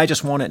like, I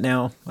just want it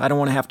now, I don't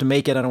want to have to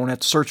make it, I don't want to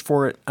have to search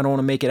for it, I don't want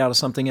to make it out of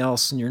something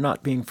else, and you're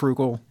not being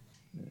frugal,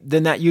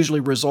 then that usually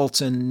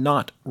results in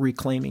not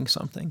reclaiming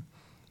something.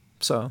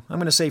 So I'm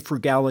going to say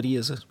frugality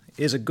is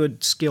a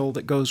good skill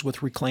that goes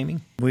with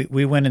reclaiming.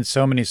 We went in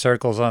so many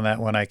circles on that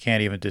one. I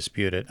can't even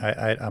dispute it.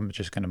 I'm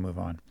just going to move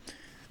on.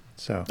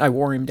 So I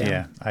wore him down.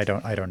 yeah, I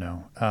don't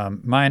know.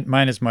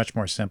 Mine is much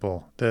more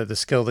simple. The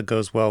skill that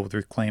goes well with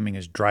reclaiming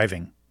is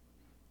driving,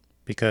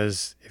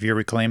 because if you're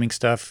reclaiming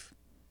stuff,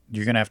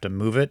 you're going to have to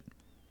move it.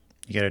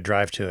 You got to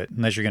drive to it,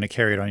 unless you're going to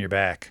carry it on your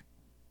back.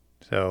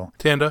 So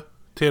Tanda,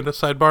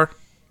 sidebar.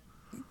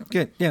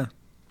 Good. Yeah.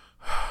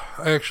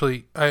 I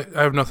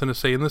have nothing to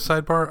say in this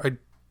sidebar. I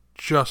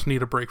just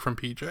need a break from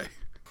PJ.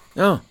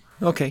 Oh,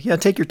 okay. Yeah,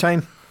 take your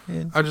time.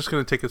 I'm just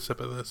going to take a sip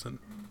of this and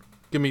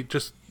give me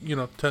just,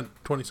 10,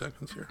 20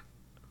 seconds here.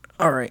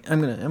 All right.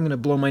 I'm going to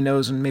blow my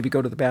nose and maybe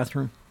go to the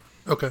bathroom.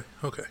 Okay.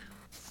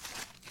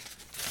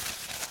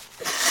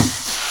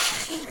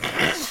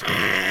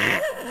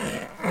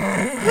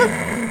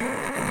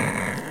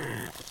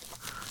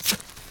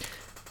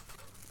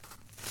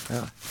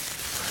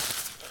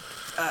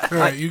 All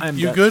right, you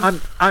good?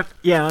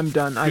 I'm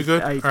done. You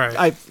good? All right.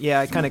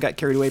 I kind of got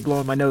carried away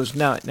blowing my nose.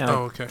 Now,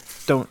 Oh, okay.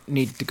 don't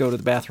need to go to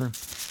the bathroom.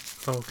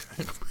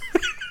 Okay.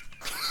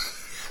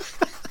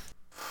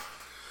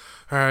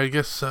 All right,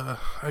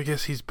 I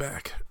guess he's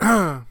back.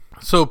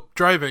 So,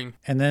 driving.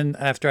 And then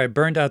after I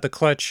burned out the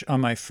clutch on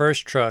my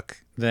first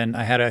truck, then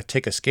I had to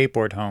take a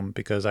skateboard home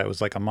because I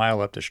was like a mile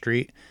up the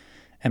street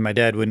and my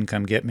dad wouldn't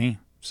come get me.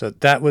 So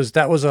that was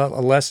a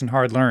lesson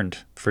hard learned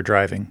for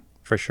driving,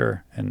 for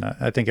sure. And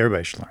I think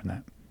everybody should learn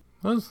that.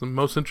 That's the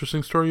most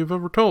interesting story you've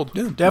ever told.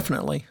 Yeah,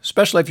 definitely.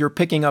 Especially if you're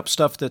picking up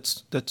stuff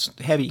that's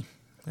heavy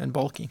and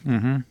bulky.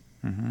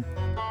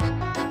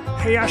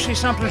 Hey, I see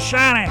something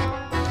shiny.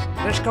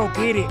 Let's go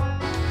get it.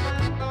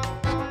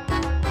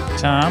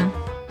 Tom,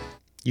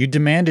 you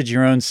demanded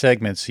your own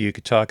segment so you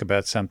could talk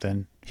about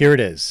something. Here it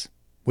is.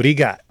 What do you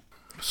got?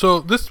 So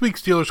this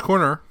week's Dealer's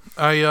Corner,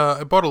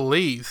 I bought a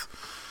lathe.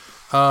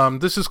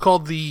 This is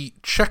called the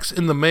Checks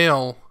in the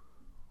Mail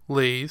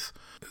lathe.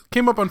 It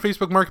came up on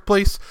Facebook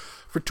Marketplace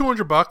for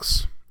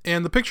 $200,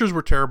 and the pictures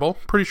were terrible.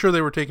 Pretty sure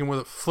they were taken with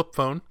a flip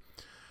phone.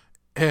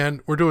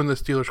 And we're doing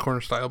this Dealer's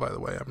Corner style, by the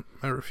way.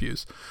 I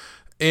refuse.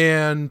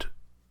 And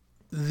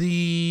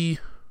I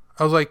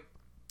was like,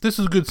 this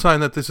is a good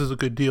sign that this is a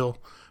good deal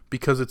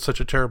because it's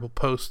such a terrible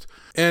post.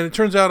 And it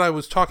turns out I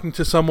was talking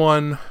to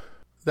someone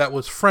that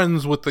was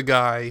friends with the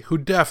guy who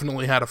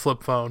definitely had a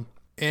flip phone.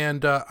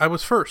 And I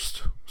was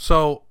first.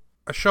 So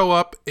I show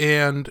up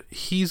and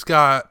his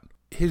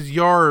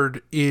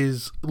yard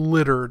is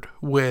littered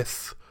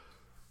with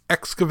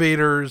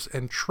excavators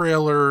and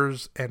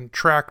trailers and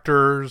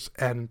tractors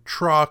and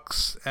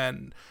trucks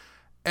and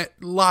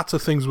lots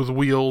of things with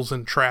wheels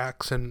and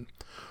tracks and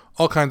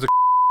all kinds of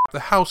The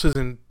house is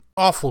in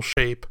awful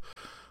shape,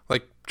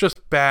 like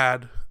just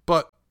bad,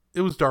 but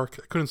it was dark.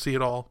 I couldn't see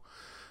it all.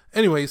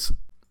 Anyways,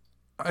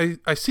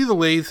 I see the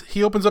lathe.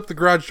 He opens up the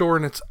garage door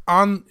and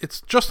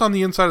it's just on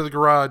the inside of the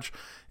garage,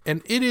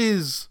 and it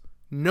is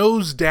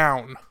nose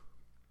down.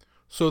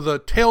 So the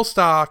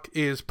tailstock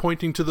is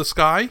pointing to the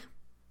sky,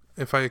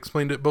 if I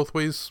explained it both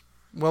ways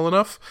well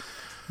enough.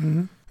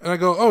 Mm-hmm. And I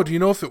go, oh, do you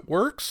know if it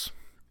works?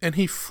 And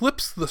he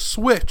flips the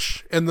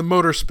switch and the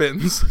motor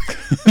spins.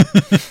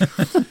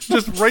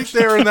 Just right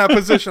there in that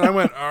position. I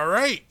went, all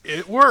right,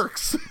 it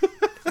works.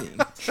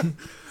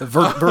 The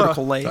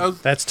vertical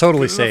lathe. That's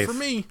totally safe. For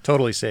me.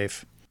 Totally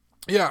safe.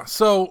 Yeah,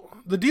 so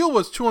the deal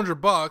was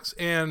 $200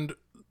 and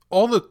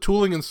all the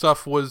tooling and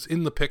stuff was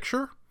in the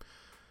picture.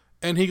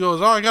 And he goes,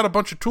 oh, I got a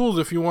bunch of tools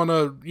if you want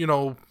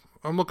to,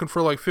 I'm looking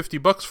for like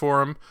 $50 for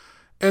them.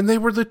 And they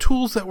were the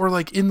tools that were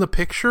like in the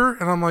picture.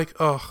 And I'm like,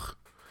 ugh,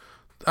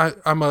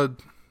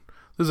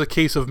 this is a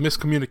case of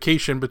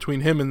miscommunication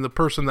between him and the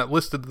person that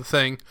listed the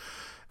thing.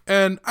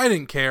 And I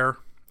didn't care.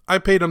 I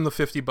paid him the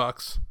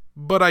 $50,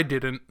 but I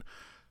didn't.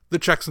 The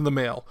check's in the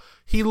mail.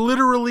 He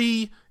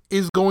literally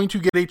is going to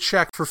get a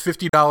check for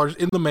 $50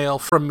 in the mail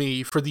from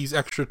me for these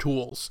extra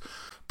tools.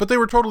 But they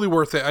were totally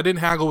worth it. I didn't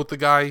haggle with the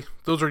guy.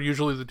 Those are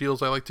usually the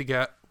deals I like to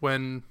get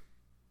when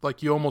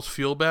like you almost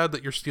feel bad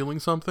that you're stealing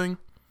something.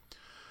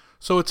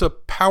 So it's a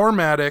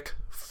Powermatic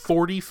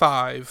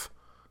 45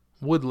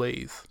 wood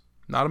lathe,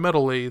 not a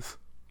metal lathe.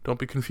 Don't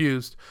be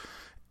confused.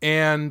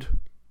 And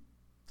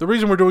the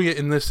reason we're doing it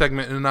in this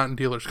segment and not in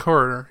Dealer's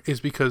Corner is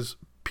because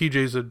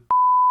PJ's a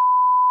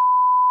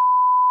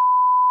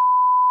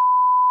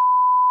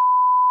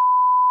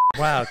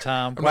Wow,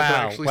 Tom. I'm not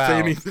gonna actually say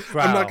anything.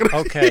 I'm not gonna...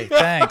 Okay,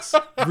 thanks.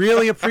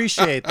 Really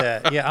appreciate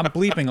that. Yeah, I'm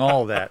bleeping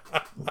all of that.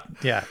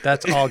 Yeah,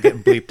 that's all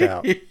getting bleeped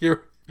out. you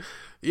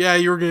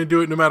were going to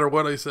do it no matter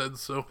what I said.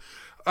 So,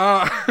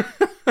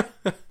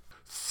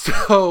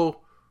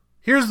 so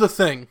here's the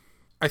thing.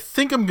 I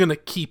think I'm going to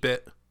keep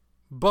it,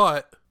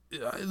 but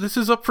this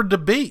is up for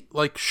debate.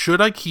 Like,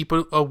 should I keep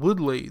a wood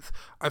lathe?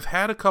 I've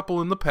had a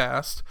couple in the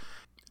past.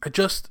 I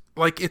just,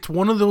 like, it's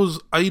one of those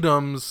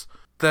items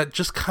that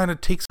just kind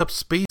of takes up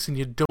space and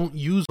you don't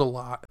use a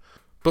lot.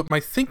 But my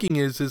thinking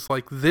is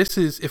like, this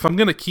is, if I'm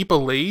going to keep a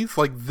lathe,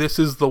 like, this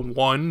is the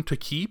one to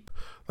keep.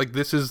 Like,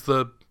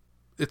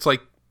 it's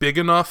like big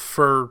enough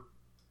for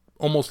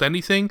almost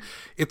anything.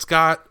 It's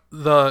got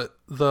the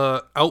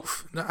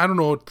I don't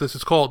know what this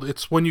is called.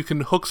 It's when you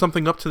can hook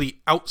something up to the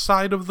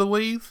outside of the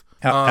lathe.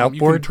 Outboard?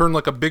 You can turn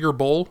like a bigger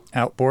bowl.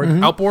 Outboard?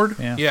 Outboard?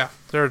 Yeah.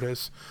 There it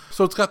is.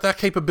 So it's got that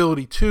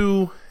capability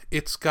too.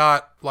 It's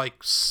got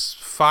like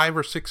 5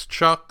 or 6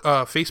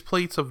 face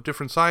plates of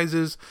different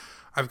sizes.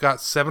 I've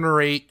got 7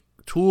 or 8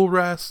 tool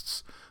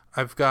rests.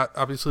 I've got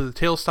obviously the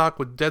tailstock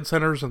with dead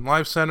centers and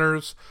live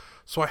centers.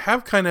 So I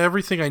have kind of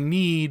everything I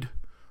need.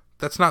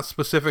 That's not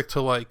specific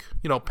to like,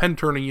 pen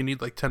turning, you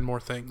need like 10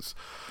 more things.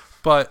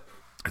 But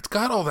it's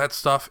got all that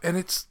stuff, and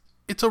it's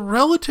a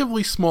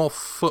relatively small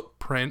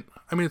footprint.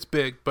 I mean, it's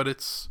big, but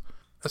it's,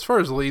 as far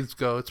as lathes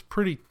go, it's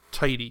pretty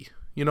tidy.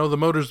 The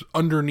motor's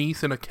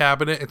underneath in a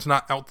cabinet. It's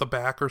not out the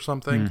back or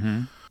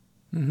something.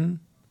 Mm-hmm.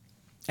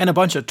 And a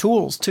bunch of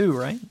tools too,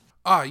 right?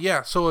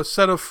 Yeah. So a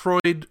set of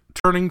Freud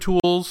turning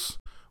tools,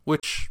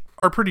 which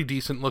are pretty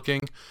decent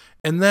looking.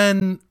 And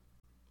then,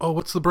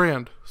 what's the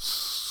brand?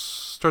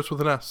 Starts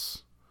with an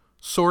S.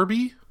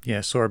 Sorby? Yeah,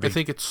 Sorby. I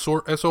think it's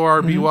Sorby.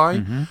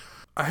 Mm-hmm.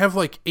 I have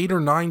like 8 or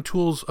 9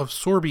 tools of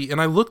Sorby, and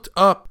I looked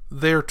up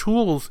their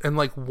tools, and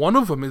like one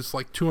of them is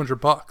like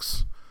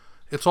 $200.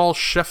 It's all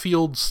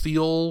Sheffield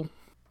steel,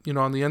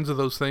 on the ends of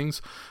those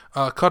things,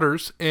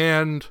 cutters,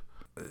 and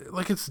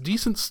like it's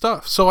decent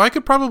stuff. So I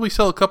could probably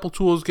sell a couple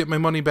tools, get my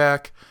money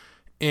back,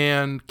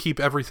 and keep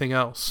everything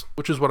else,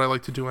 which is what I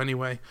like to do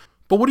anyway.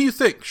 But what do you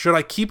think? Should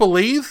I keep a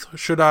lathe?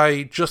 Should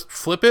I just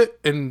flip it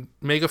and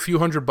make a few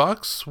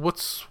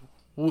 $100?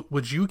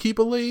 Would you keep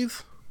a lathe?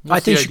 I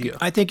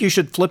think you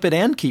should flip it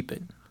and keep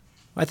it.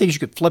 I think you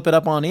could flip it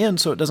up on end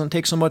so it doesn't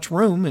take so much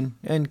room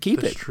and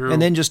keep That's it. True.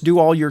 And then just do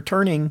all your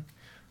turning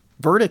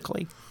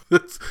vertically.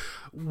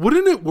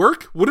 Wouldn't it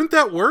work? Wouldn't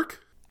that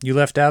work? You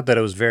left out that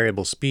it was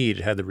variable speed.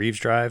 It had the Reeves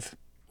drive.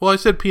 Well, I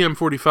said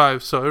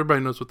PM45, so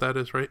everybody knows what that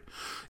is, right?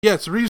 Yeah,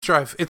 it's a Reeves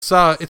drive. It's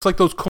like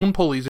those cone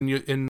pulleys,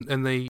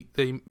 and they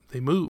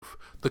move.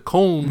 The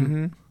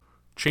cone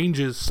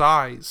changes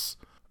size.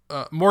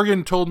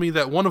 Morgan told me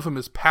that one of them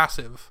is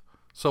passive,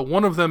 so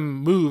one of them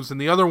moves,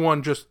 and the other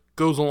one just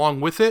goes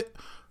along with it,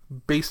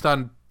 based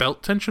on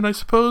belt tension, I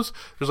suppose.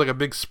 There's like a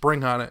big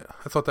spring on it.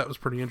 I thought that was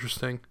pretty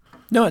interesting.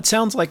 No, it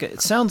sounds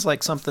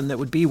like something that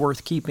would be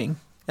worth keeping.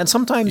 And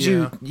sometimes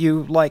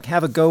you like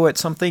have a go at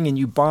something and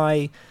you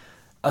buy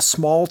a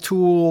small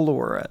tool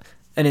or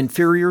an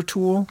inferior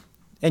tool,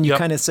 and you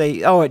kind of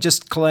say, "Oh, it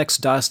just collects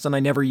dust and I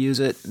never use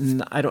it,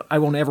 and I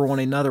won't ever want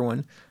another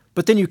one."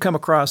 But then you come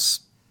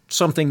across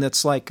something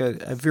that's like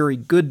a very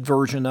good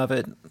version of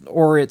it,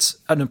 or it's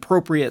an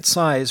appropriate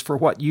size for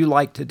what you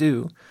like to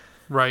do.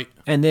 Right.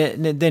 And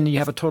then you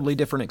have a totally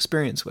different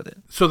experience with it.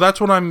 So that's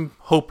what I'm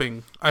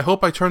hoping. I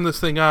hope I turn this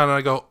thing on and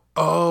I go,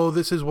 oh,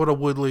 this is what a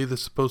wood lathe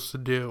is supposed to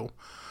do.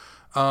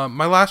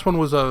 My last one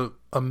was a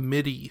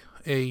MIDI,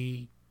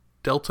 a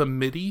Delta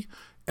MIDI.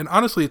 And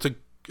honestly,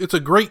 it's a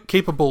great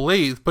capable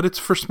lathe, but it's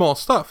for small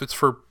stuff. It's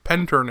for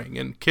pen turning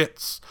and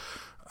kits.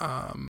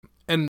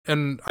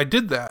 And I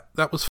did that.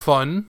 That was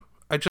fun.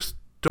 I just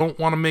don't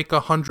want to make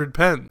 100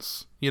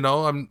 pens.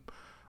 I'm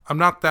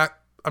not that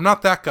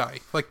guy.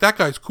 Like, that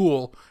guy's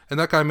cool, and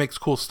that guy makes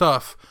cool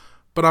stuff,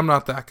 but I'm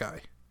not that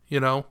guy,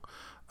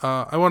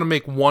 I want to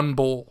make one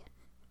bowl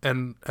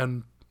and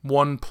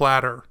one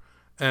platter,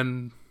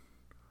 and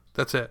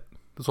that's it.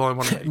 That's all I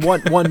want to make.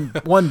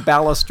 one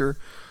baluster.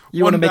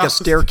 You want to make a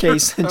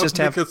staircase and just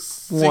have a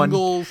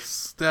single one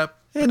step.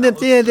 And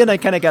then I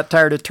kind of got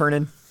tired of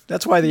turning.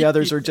 That's why the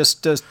others are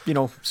just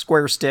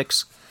square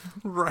sticks.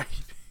 Right.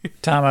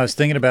 Tom, I was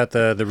thinking about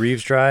the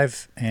Reeves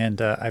drive, and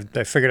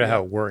I figured out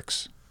how it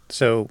works.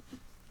 So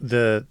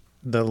the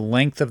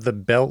length of the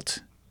belt,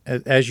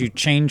 as you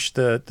change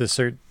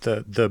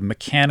the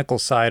mechanical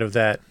side of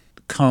that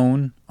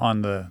cone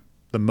on the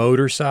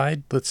motor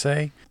side, let's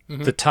say,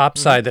 the top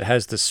side that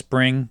has the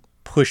spring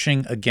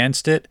pushing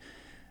against it,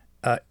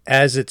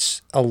 as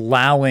it's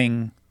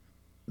allowing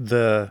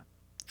the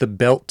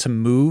belt to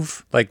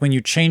move, like when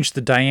you change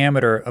the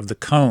diameter of the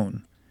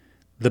cone,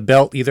 the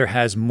belt either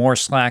has more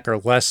slack or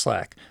less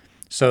slack.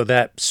 So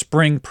that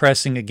spring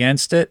pressing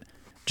against it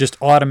just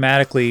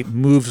automatically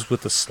moves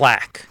with the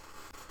slack.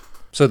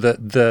 So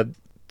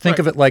think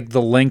of it like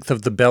the length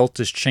of the belt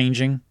is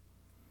changing,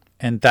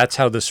 and that's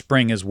how the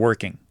spring is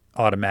working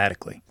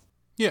automatically.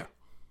 Yeah.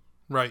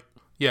 Right.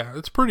 Yeah,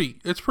 it's pretty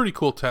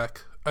cool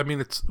tech. I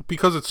mean, it's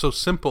because it's so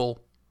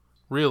simple,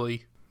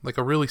 really. Like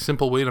a really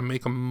simple way to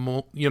make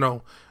an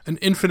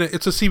infinite.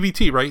 It's a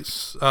CVT,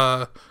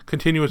 right?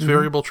 Continuous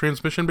variable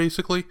transmission,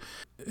 basically.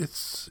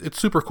 It's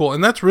super cool,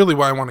 and that's really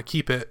why I want to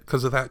keep it,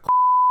 because of that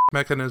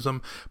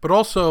mechanism. But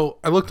also,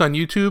 I looked on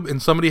YouTube,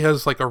 and somebody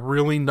has like a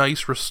really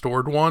nice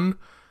restored one,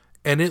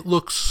 and it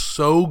looks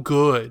so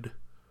good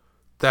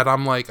that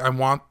I'm like, I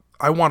want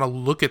to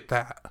look at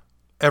that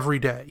every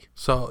day.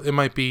 So it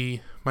might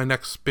be my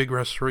next big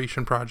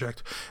restoration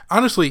project.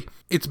 Honestly,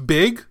 it's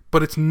big,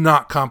 but it's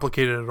not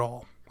complicated at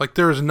all. Like,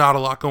 there is not a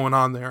lot going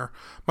on there.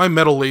 My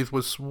metal lathe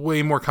was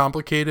way more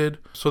complicated,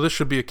 so this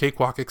should be a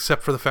cakewalk,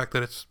 except for the fact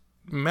that it's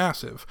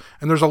massive.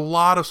 And there's a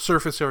lot of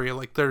surface area.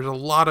 Like, there's a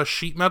lot of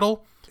sheet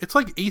metal. It's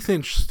like 1/8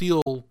 inch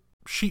steel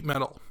sheet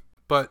metal,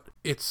 but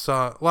it's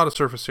a lot of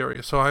surface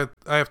area. So I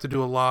have to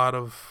do a lot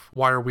of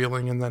wire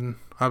wheeling and then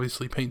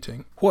obviously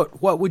painting.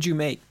 What would you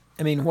make?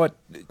 I mean, what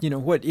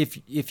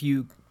if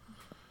you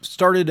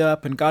started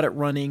up and got it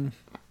running,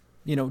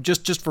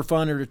 just for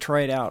fun or to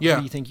try it out? Yeah. What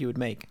do you think you would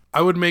make?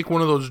 I would make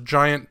one of those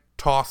giant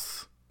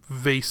Toth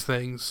vase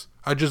things.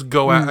 I just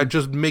go at, I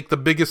just make the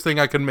biggest thing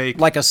I can make.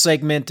 Like a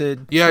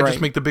segmented. Yeah, right.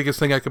 just make the biggest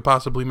thing I could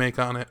possibly make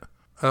on it.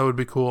 That would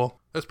be cool.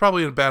 That's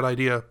probably a bad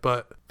idea,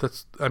 but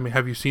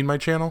have you seen my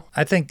channel?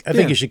 I think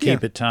you should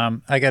keep it,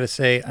 Tom. I got to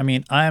say,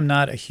 I am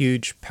not a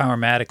huge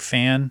Powermatic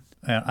fan.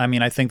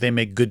 I think they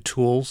make good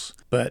tools,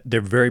 but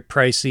they're very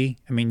pricey.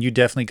 You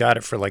definitely got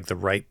it for like the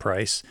right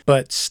price.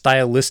 But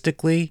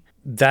stylistically,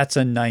 that's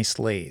a nice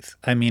lathe.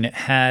 It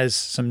has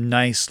some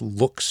nice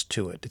looks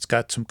to it. It's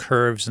got some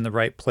curves in the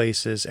right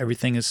places.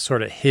 Everything is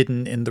sort of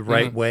hidden in the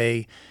right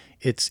way.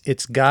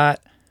 It's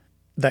got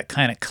that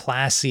kind of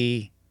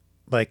classy,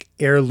 like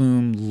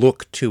heirloom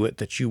look to it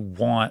that you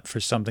want for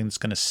something that's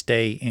going to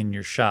stay in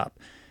your shop,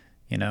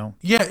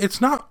 Yeah,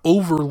 it's not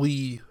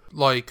overly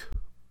like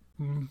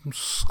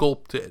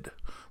sculpted.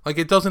 Like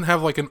it doesn't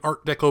have like an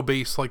Art Deco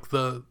base like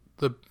the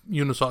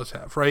Unisaws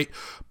have, right?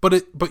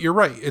 But you're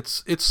right.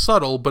 It's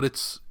subtle, but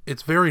it's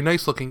very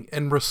nice looking,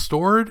 and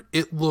restored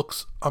it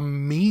looks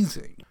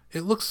amazing.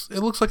 It looks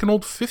like an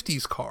old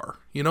 50s car,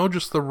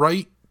 just the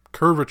right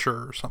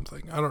curvature or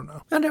something. I don't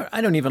know. I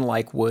don't even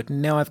like wood,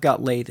 and now I've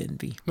got lathe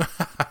envy.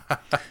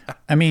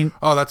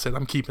 Oh, that's it.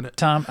 I'm keeping it.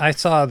 Tom, I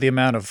saw the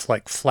amount of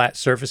like flat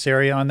surface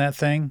area on that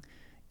thing.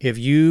 If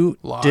you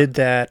did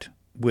that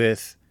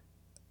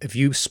if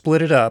you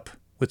split it up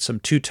with some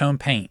two-tone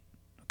paint,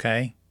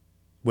 okay?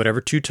 Whatever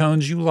two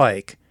tones you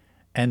like,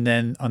 and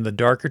then on the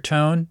darker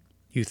tone,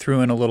 you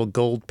threw in a little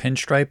gold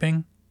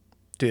pinstriping,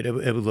 dude, it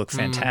would look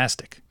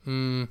fantastic.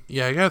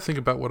 Yeah, I gotta think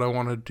about what I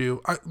want to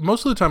do.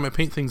 Most of the time I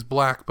paint things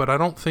black, but I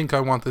don't think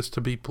I want this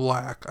to be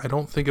black. I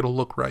don't think it'll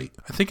look right.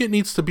 I think it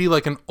needs to be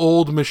like an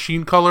old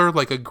machine color,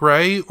 like a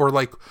gray, or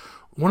like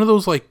one of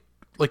those like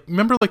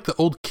remember like the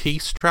old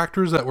Case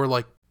tractors that were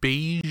like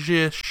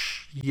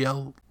beige-ish,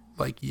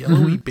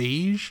 yellowy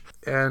beige,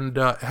 and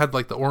had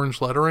like the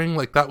orange lettering.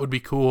 Like that would be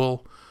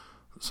cool,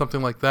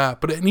 something like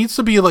that. But it needs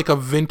to be like a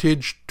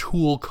vintage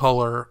tool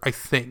color, I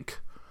think.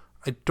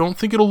 I don't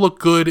think it'll look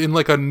good in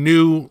like a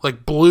new,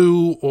 like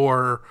blue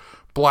or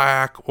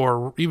black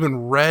or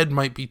even red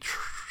might be.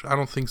 I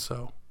don't think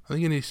so. I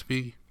think it needs to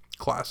be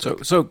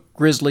classic. So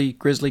Grizzly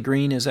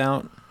Green is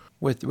out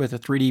with a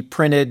 3D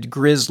printed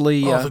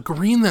Grizzly. The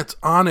green that's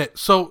on it.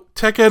 So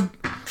Tech Ed.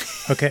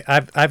 Okay,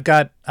 I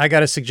got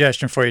a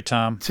suggestion for you,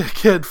 Tom.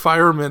 Tech Ed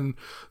Fireman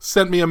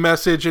sent me a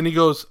message and he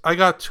goes, "I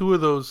got 2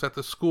 of those at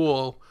the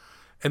school,"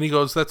 and he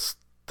goes, "That's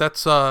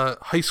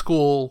high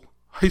school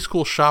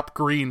shop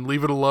green.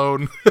 Leave it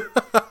alone."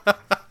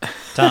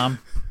 Tom,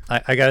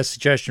 I got a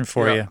suggestion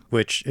for you,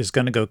 which is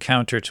going to go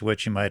counter to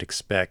what you might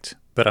expect.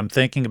 But I'm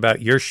thinking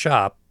about your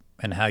shop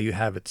and how you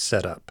have it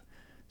set up.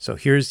 So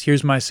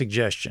here's my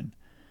suggestion.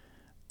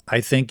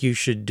 I think you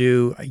should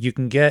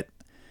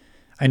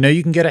I know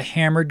you can get a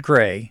hammered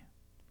gray,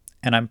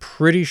 and I'm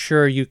pretty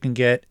sure you can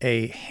get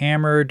a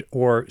hammered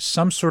or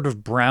some sort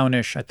of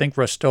brownish. I think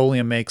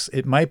Rust-Oleum makes,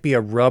 it might be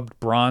a rubbed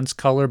bronze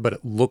color, but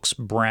it looks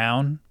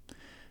brown.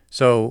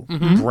 So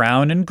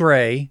brown and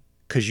gray,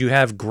 because you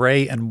have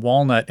gray and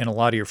walnut in a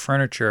lot of your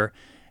furniture,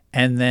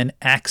 and then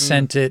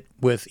accent it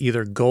with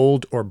either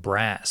gold or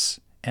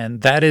brass.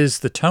 And that is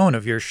the tone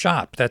of your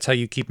shop. That's how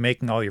you keep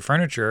making all your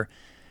furniture.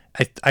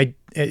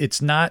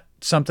 It's not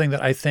something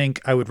that I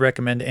think I would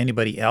recommend to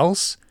anybody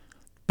else,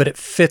 but it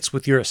fits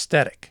with your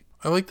aesthetic.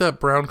 I like that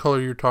brown color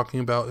you're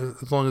talking about,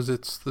 as long as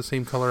it's the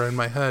same color in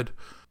my head.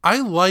 I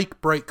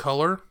like bright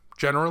color,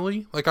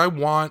 generally. Like I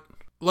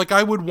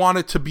would want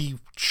it to be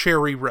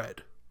cherry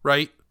red,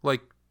 right?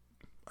 Like,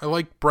 I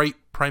like bright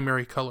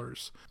primary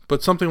colors.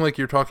 But something like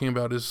you're talking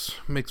about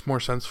makes more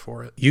sense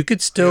for it. You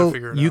could still... I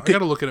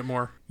gotta look at it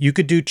more. You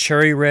could do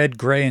cherry red,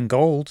 gray, and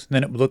gold.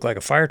 Then it would look like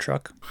a fire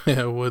truck.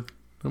 Yeah, it would.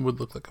 It would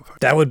look like a fire truck.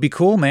 That would be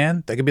cool,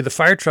 man. That could be the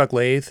fire truck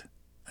lathe.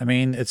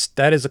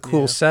 That is a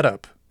cool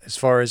setup. As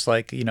far as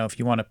like, if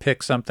you want to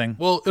pick something.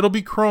 Well, it'll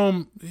be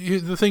chrome.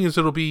 The thing is,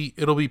 it'll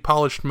be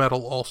polished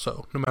metal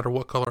also, no matter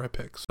what color I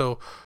pick. So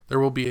there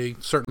will be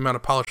a certain amount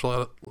of polished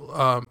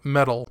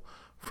metal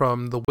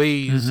from the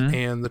ways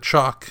and the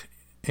chuck,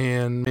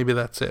 and maybe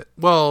that's it.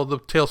 Well, the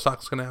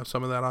tailstock's going to have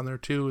some of that on there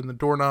too, and the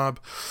doorknob.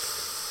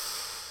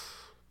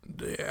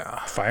 Yeah.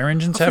 Fire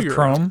engines have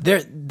chrome.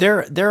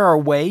 There are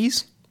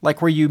ways, like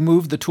where you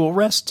move the tool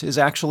rest is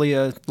actually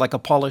a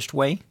polished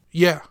way.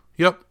 Yeah.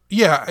 Yep.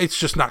 Yeah, it's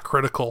just not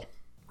critical,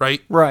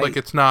 right? Right. Like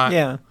it's not.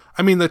 Yeah.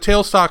 I mean, the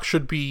tailstock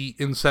should be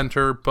in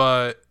center,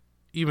 but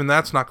even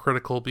that's not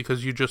critical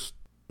because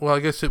I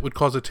guess it would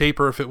cause a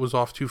taper if it was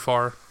off too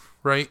far,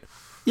 right?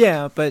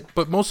 Yeah,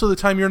 but most of the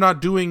time you're not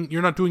doing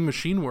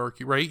machine work,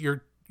 right?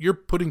 You're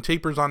putting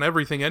tapers on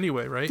everything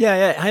anyway, right?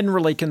 Yeah, I hadn't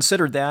really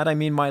considered that. I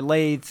mean, my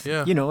lathe,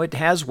 it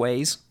has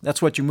ways. That's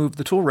what you move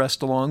the tool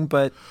rest along,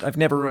 but I've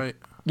never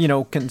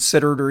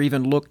considered or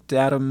even looked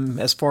at them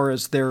as far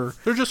as they're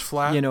just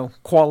flat,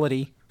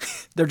 quality.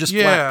 They're just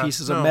Yeah, flat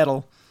pieces of no.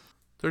 metal.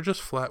 They're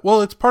just flat.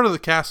 Well, it's part of the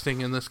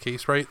casting in this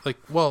case, right? Like,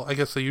 well, I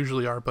guess they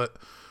usually are, but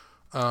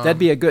That'd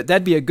be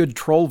a good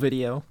troll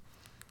video.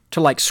 To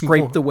like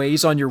scrape the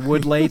ways on your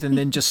wood lathe and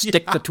then just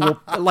stick the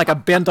tool like a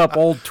bent up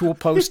old tool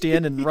post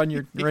in and run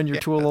your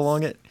tool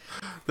along it.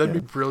 that'd be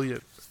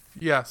brilliant.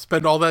 Yeah,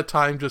 spend all that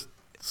time just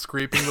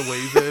scraping the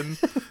ways in,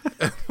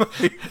 and,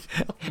 like,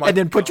 oh my And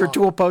then put your God.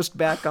 tool post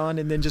back on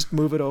and then just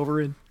move it over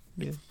and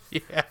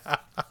Yeah.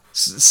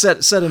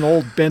 set an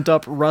old bent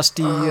up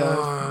rusty.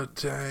 Oh,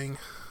 dang.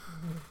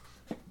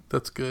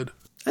 That's good.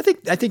 I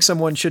think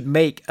someone should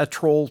make a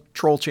troll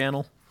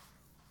channel,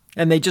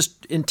 and they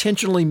just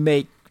intentionally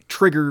make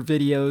trigger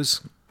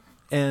videos,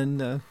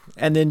 and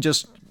then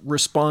just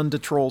respond to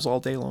trolls all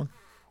day long.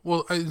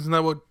 Well, isn't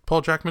that what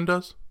Paul Jackman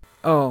does?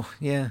 Oh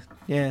yeah,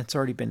 it's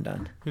already been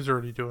done. He's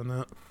already doing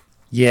that.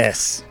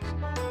 Yes.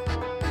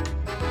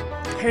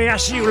 Hey, I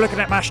see you looking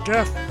at my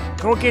stuff.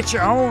 Go get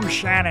your own,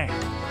 Shiny.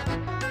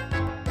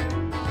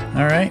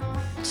 All right.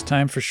 It's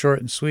time for short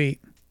and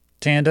sweet.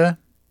 Tanda,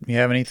 you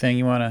have anything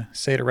you want to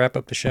say to wrap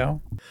up the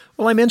show?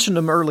 Well, I mentioned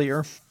them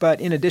earlier, but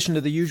in addition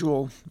to the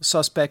usual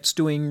suspects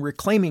doing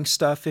reclaiming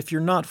stuff, if you're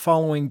not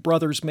following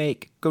Brothers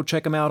Make, go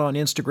check them out on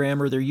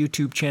Instagram or their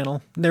YouTube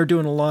channel. They're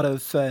doing a lot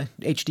of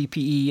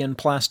HDPE and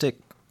plastic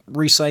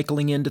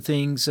recycling into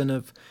things, and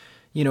have,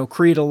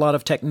 created a lot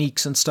of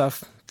techniques and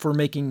stuff for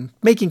making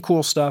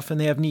cool stuff, and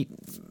they have neat,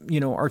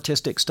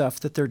 artistic stuff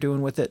that they're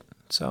doing with it.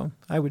 So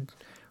I would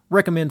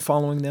recommend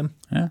following them.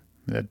 Yeah,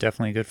 that's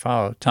definitely a good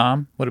follow.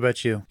 Tom, what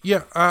about you?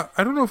 Yeah,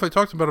 I don't know if I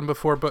talked about him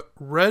before, but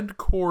Red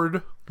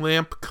Cord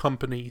Lamp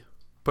Company,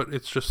 but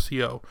it's just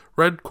CO.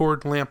 Red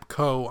Cord Lamp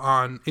Co.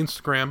 on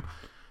Instagram.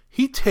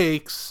 He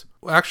takes...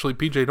 Actually,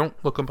 PJ, don't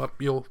look him up.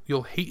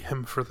 You'll hate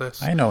him for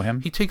this. I know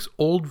him. He takes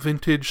old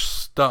vintage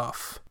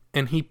stuff,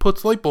 and he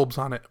puts light bulbs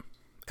on it,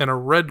 and a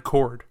red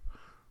cord.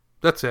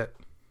 That's it.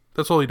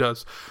 That's all he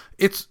does.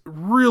 It's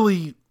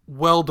really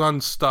well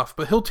done stuff,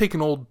 but he'll take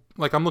an old...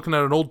 Like, I'm looking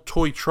at an old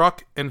toy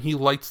truck, and he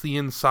lights the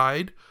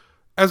inside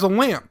as a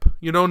lamp,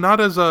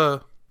 not as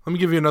a... Let me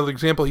give you another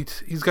example.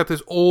 He's got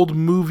this old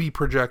movie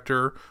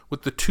projector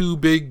with the two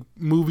big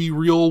movie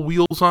reel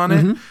wheels on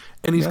it,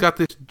 and he's got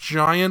this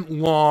giant,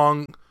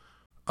 long,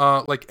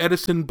 like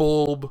Edison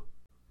bulb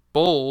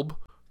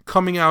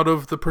coming out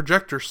of the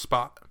projector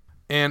spot.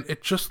 And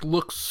it just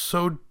looks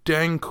so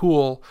dang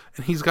cool,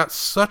 and he's got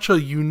such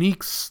a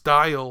unique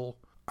style.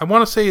 I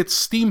want to say it's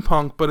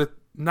steampunk, but it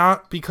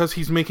not because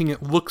he's making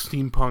it look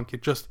steampunk.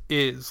 It just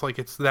is. Like,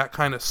 it's that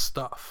kind of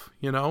stuff,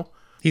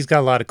 He's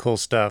got a lot of cool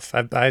stuff.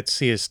 I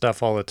see his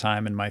stuff all the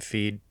time in my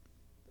feed.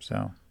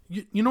 So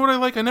You know what I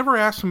like? I never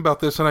asked him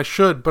about this, and I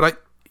should,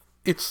 but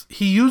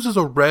he uses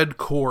a red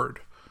cord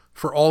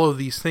for all of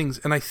these things,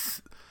 and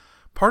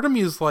part of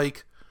me is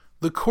like,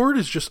 the cord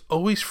is just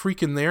always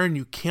freaking there, and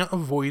you can't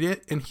avoid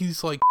it, and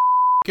he's like,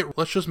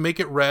 let's just make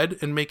it red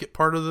and make it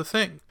part of the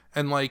thing,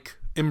 and like,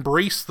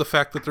 embrace the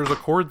fact that there's a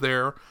cord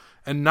there,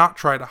 and not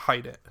try to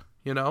hide it,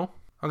 I'm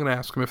going to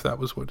ask him if that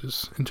was what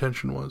his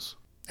intention was.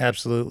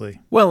 absolutely.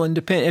 Well, and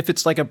if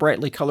it's like a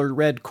brightly colored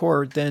red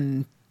cord,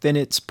 then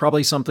it's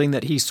probably something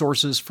that he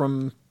sources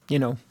from,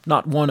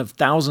 not one of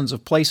thousands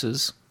of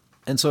places.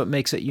 And so it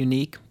makes it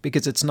unique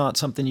because it's not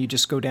something you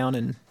just go down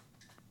and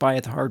buy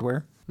at the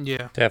hardware.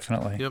 Yeah.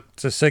 Definitely. Yep.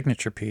 It's a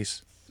signature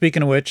piece.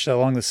 Speaking of which,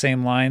 along the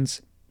same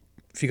lines,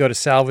 if you go to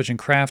Salvage and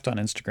Craft on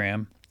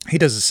Instagram, he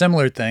does a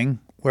similar thing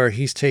where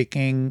he's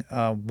taking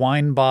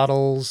wine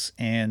bottles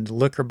and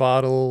liquor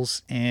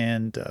bottles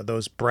and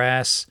those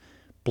brass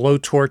blow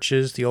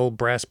torches, the old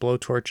brass blow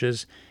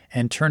torches,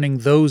 and turning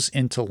those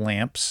into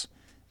lamps.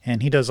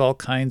 And he does all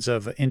kinds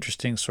of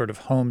interesting sort of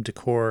home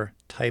decor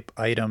type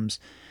items.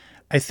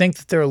 I think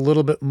that they're a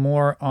little bit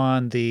more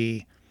on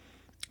the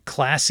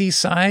classy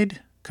side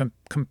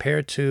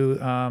compared to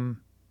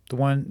the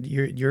one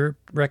your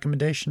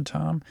recommendation,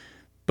 Tom.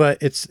 But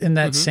it's in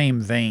that same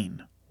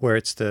vein where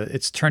it's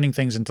turning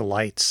things into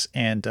lights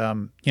and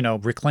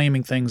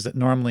reclaiming things that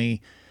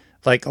normally,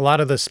 like a lot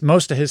of this,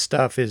 most of his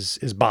stuff is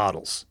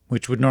bottles,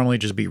 which would normally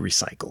just be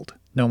recycled.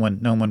 No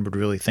one would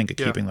really think of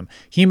keeping them.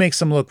 He makes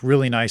them look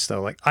really nice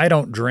though. Like, I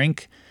don't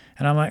drink,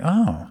 and I'm like,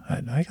 oh,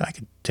 I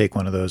could take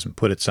one of those and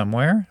put it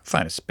somewhere,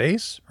 find a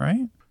space,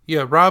 right?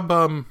 Yeah, Rob,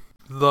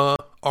 the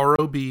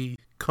ROB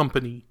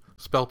company,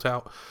 spelt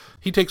out,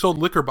 he takes old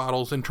liquor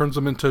bottles and turns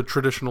them into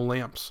traditional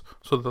lamps.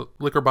 So the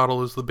liquor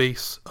bottle is the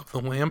base of the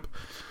lamp.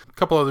 A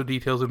couple other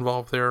details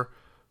involved there.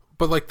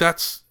 But, like,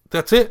 that's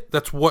it.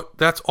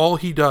 That's all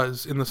he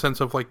does, in the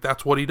sense of, like,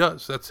 that's what he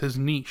does. That's his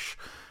niche.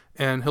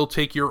 And he'll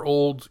take your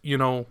old,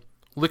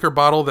 liquor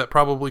bottle that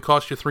probably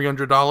cost you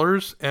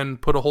 $300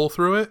 and put a hole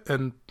through it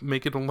and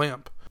make it a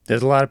lamp.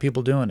 There's a lot of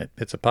people doing it.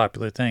 It's a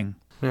popular thing.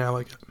 Yeah, I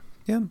like it.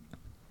 Yeah.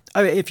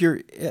 I mean, if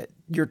you're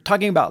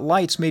talking about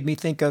lights, made me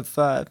think of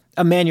a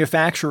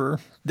manufacturer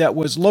that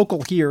was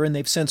local here, and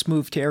they've since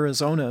moved to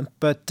Arizona.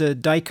 But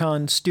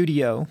Daikon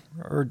Studio,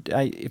 or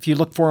if you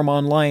look for them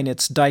online,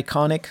 it's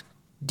Daikonic,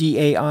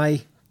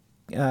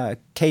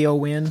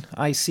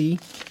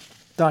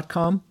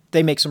 DAIKONIC.com.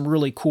 they make some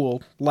really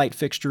cool light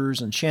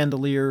fixtures and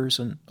chandeliers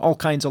and all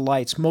kinds of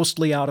lights,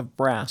 mostly out of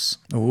brass.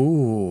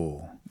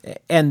 Ooh.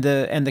 And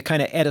the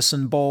kind of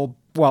Edison bulb,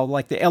 well,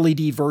 like the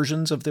LED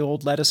versions of the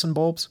old Edison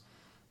bulbs.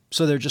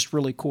 So they're just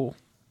really cool.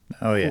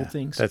 Oh yeah,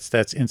 things.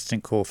 That's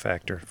instant cool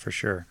factor for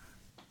sure.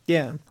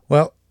 Yeah.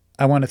 Well,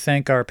 I want to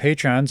thank our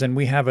Patrons, and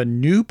we have a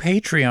new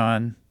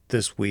Patreon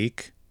this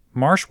week.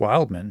 Marsh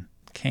Wildman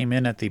came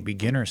in at the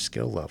beginner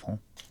skill level.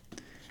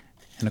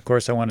 And of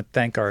course, I want to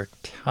thank our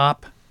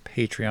top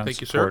Patreon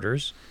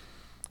supporters,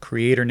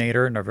 Creator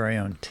Nader and our very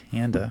own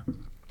Tanda.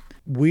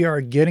 We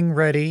are getting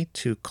ready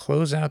to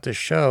close out the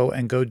show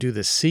and go do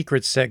the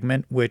secret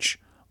segment, which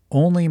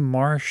only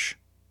Marsh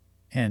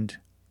and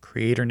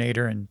Creator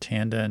Nader and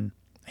Tanda and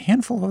a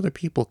handful of other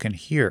people can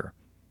hear.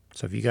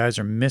 So if you guys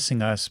are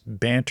missing us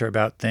banter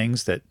about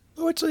things that...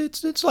 Oh,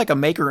 it's like a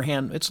maker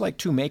hand. It's like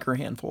 2 maker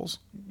handfuls.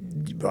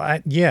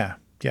 Yeah,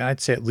 I'd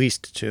say at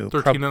least 2.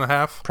 13 and a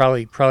half?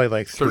 Probably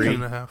like 3. 13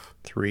 and a half.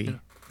 3,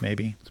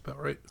 maybe. That's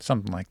about right.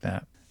 Something like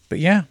that. But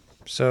yeah,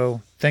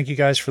 so thank you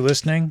guys for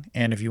listening.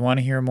 And if you want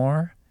to hear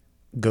more,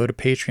 go to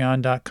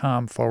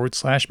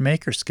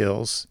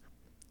patreon.com/makerskills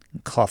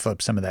and cough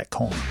up some of that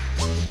coin.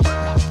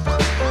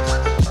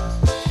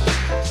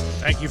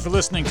 Thank you for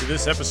listening to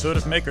this episode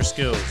of Maker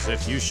Skills.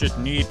 If you should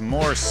need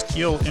more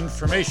skill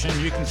information,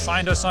 you can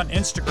find us on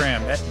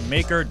Instagram at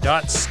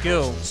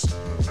maker.skills.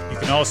 You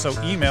can also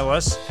email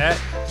us at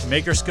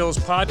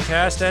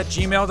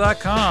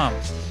makerskillspodcast@gmail.com.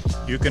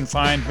 You can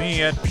find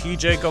me at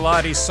PJ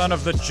Galati, son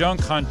of the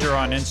Junk Hunter,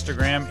 on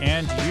Instagram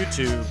and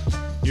YouTube.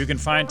 You can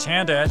find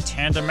Tanda at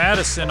Tanda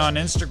Madison on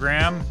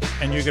Instagram,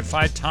 and you can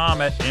find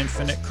Tom at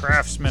Infinite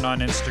Craftsman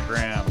on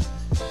Instagram.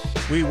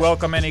 We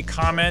welcome any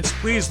comments.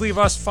 Please leave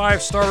us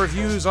 5-star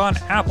reviews on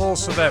Apple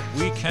so that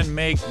we can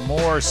make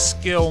more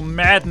skill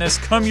madness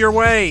come your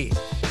way.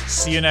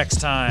 See you next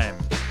time.